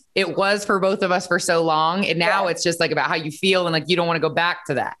like it was for both of us for so long. And now it's just like about how you feel. And like, you don't want to go back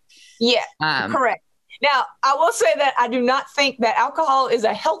to that. Yeah, correct. Now, I will say that I do not think that alcohol is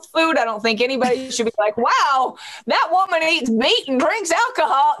a health food. I don't think anybody should be like, wow, that woman eats meat and drinks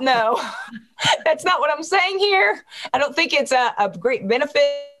alcohol. No, that's not what I'm saying here. I don't think it's a great benefit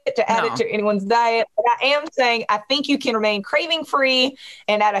to add it to anyone's diet. But I am saying I think you can remain craving free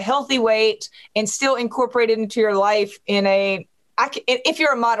and at a healthy weight and still incorporate it into your life if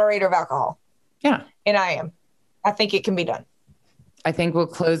you're a moderator of alcohol. Yeah. And I am. I think it can be done. I think we'll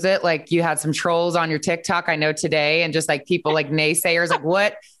close it. Like you had some trolls on your TikTok, I know today, and just like people like naysayers, like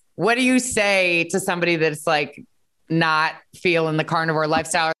what do you say to somebody that's like not feeling the carnivore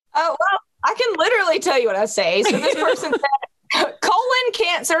lifestyle? Oh, well, I can literally tell you what I say. So this person said, colon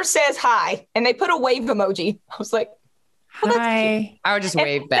cancer says hi. And they put a wave emoji. I was like, well, hi. I would just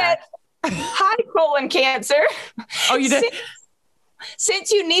wave back. Hi, colon cancer. Oh, you did?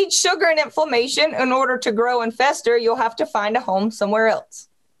 Since you need sugar and inflammation in order to grow and fester, you'll have to find a home somewhere else.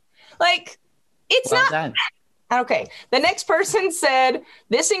 Like, it's well not done. Okay. The next person said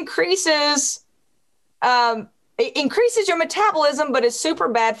this increases your metabolism, but is super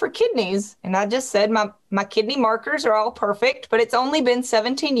bad for kidneys. And I just said my kidney markers are all perfect, but it's only been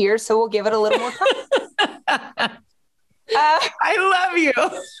 17 years, so we'll give it a little more time. I love you.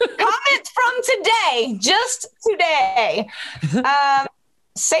 Comments from today, just today.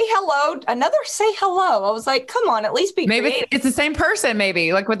 Say hello. Another say hello. I was like, come on, at least be maybe creative. It's the same person,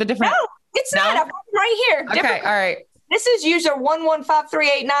 maybe like with a different. No, it's not. I'm right here. Okay, different. All right. This is user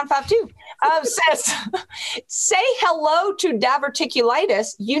 115388952. Says, say hello to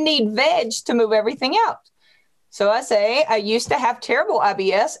diverticulitis. You need veg to move everything out. So I say, I used to have terrible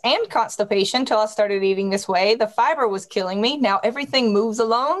IBS and constipation till I started eating this way. The fiber was killing me. Now everything moves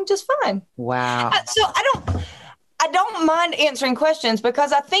along just fine. Wow. So I don't mind answering questions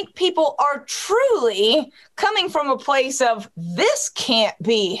because I think people are truly coming from a place of this can't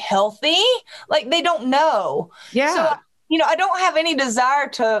be healthy. Like they don't know. Yeah. So, I don't have any desire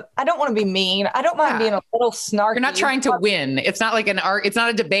I don't want to be mean. I don't mind being a little snarky. You're not trying to win. It's not like it's not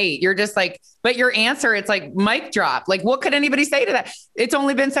a debate. You're just like, but your answer, it's like mic drop. Like, what could anybody say to that? It's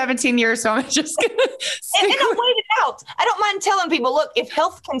only been 17 years, so I'm just going to and I wait it out. I don't mind telling people, look, if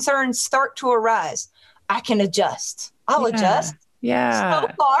health concerns start to arise, I can adjust. I'll adjust. Yeah. So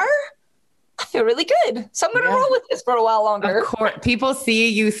far, I feel really good. So I'm going to roll with this for a while longer. Of course. People see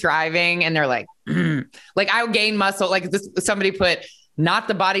you thriving and they're like, like I would gain muscle. Like somebody put not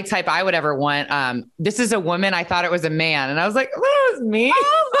the body type I would ever want. This is a woman. I thought it was a man. And I was like, well, that was me.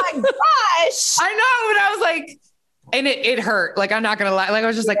 Oh my gosh. I know. But I was like, and it hurt. Like, I'm not going to lie. Like, I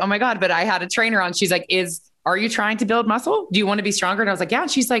was just like, oh my God. But I had a trainer on. She's like, are you trying to build muscle? Do you want to be stronger? And I was like, yeah.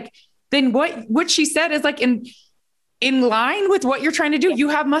 And she's like, then what she said is like, in line with what you're trying to do. You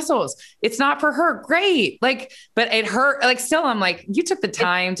have muscles. It's not for her. Great. Like, but it hurt. Like, still, I'm like, you took the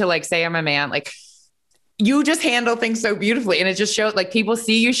time to like say I'm a man. Like, you just handle things so beautifully. And it just shows like people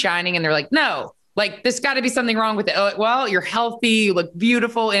see you shining and they're like, no, like there's got to be something wrong with it. Oh, well, you're healthy, you look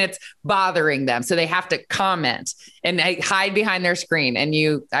beautiful, and it's bothering them. So they have to comment and hide behind their screen. And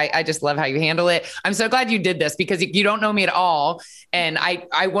I just love how you handle it. I'm so glad you did this because you don't know me at all. And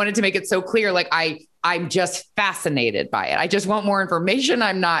I wanted to make it so clear. Like I'm just fascinated by it. I just want more information.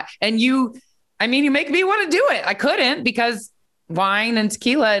 I'm not. And you make me want to do it. I couldn't because wine and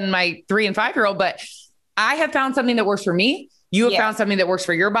tequila and my 3 and 5-year-old, but I have found something that works for me. You have found something that works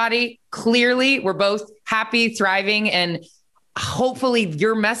for your body. Clearly, we're both happy, thriving, and hopefully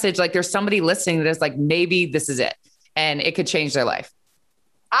your message, like there's somebody listening that is like, maybe this is it and it could change their life.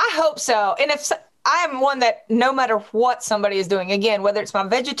 I hope so. And if I am one that no matter what somebody is doing, again, whether it's my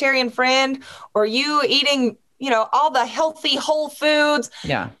vegetarian friend or you eating, all the healthy whole foods,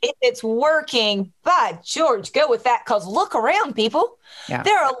 if it's working, by George, go with that. Cause look around, people. Yeah.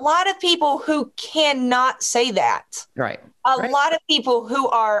 There are a lot of people who cannot say that. Right. A lot of people who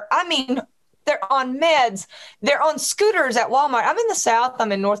are, they're on meds. They're on scooters at Walmart. I'm in the South.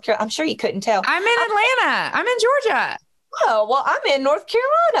 I'm in North Carolina. I'm sure you couldn't tell. I'm in Atlanta. I'm in Georgia. Oh, well, I'm in North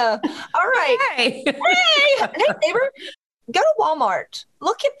Carolina. All right. Hey, neighbor. Go to Walmart.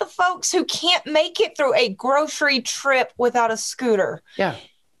 Look at the folks who can't make it through a grocery trip without a scooter. Yeah.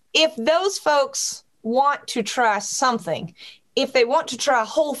 If those folks want to try something, if they want to try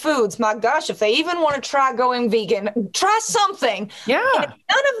Whole Foods, my gosh, if they even want to try going vegan, try something. Yeah. And if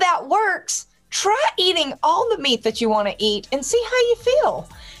none of that works, try eating all the meat that you want to eat and see how you feel.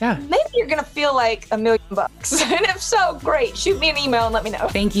 Yeah. Maybe you're going to feel like $1 million. And if so, great. Shoot me an email and let me know.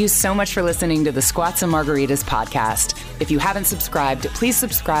 Thank you so much for listening to the Squats and Margaritas podcast. If you haven't subscribed, please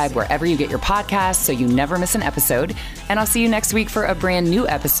subscribe wherever you get your podcasts so you never miss an episode. And I'll see you next week for a brand new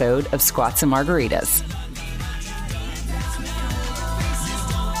episode of Squats and Margaritas.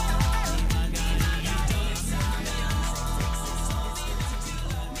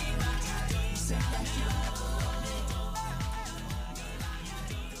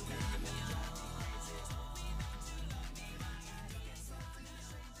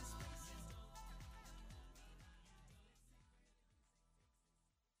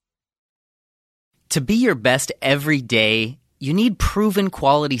 To be your best every day, you need proven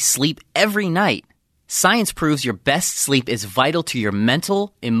quality sleep every night. Science proves your best sleep is vital to your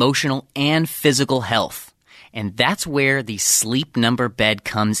mental, emotional, and physical health. And that's where the Sleep Number bed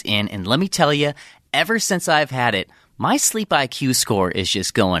comes in. And let me tell you, ever since I've had it, my sleep IQ score is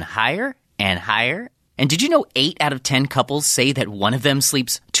just going higher and higher. And did you know 8 out of 10 couples say that one of them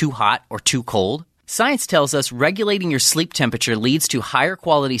sleeps too hot or too cold? Science tells us regulating your sleep temperature leads to higher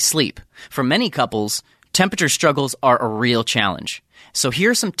quality sleep. For many couples, temperature struggles are a real challenge. So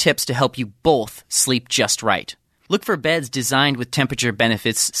here are some tips to help you both sleep just right. Look for beds designed with temperature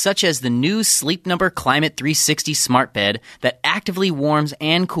benefits such as the new Sleep Number Climate 360 smart bed that actively warms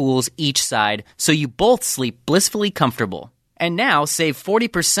and cools each side so you both sleep blissfully comfortable. And now save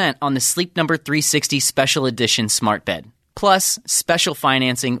 40% on the Sleep Number 360 Special Edition smart bed. Plus, special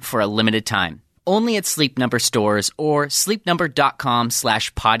financing for a limited time. Only at Sleep Number stores or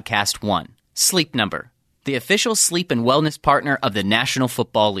sleepnumber.com/podcast1. Sleep Number, the official sleep and wellness partner of the National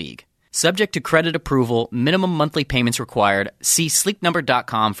Football League. Subject to credit approval, minimum monthly payments required. See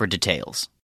sleepnumber.com for details.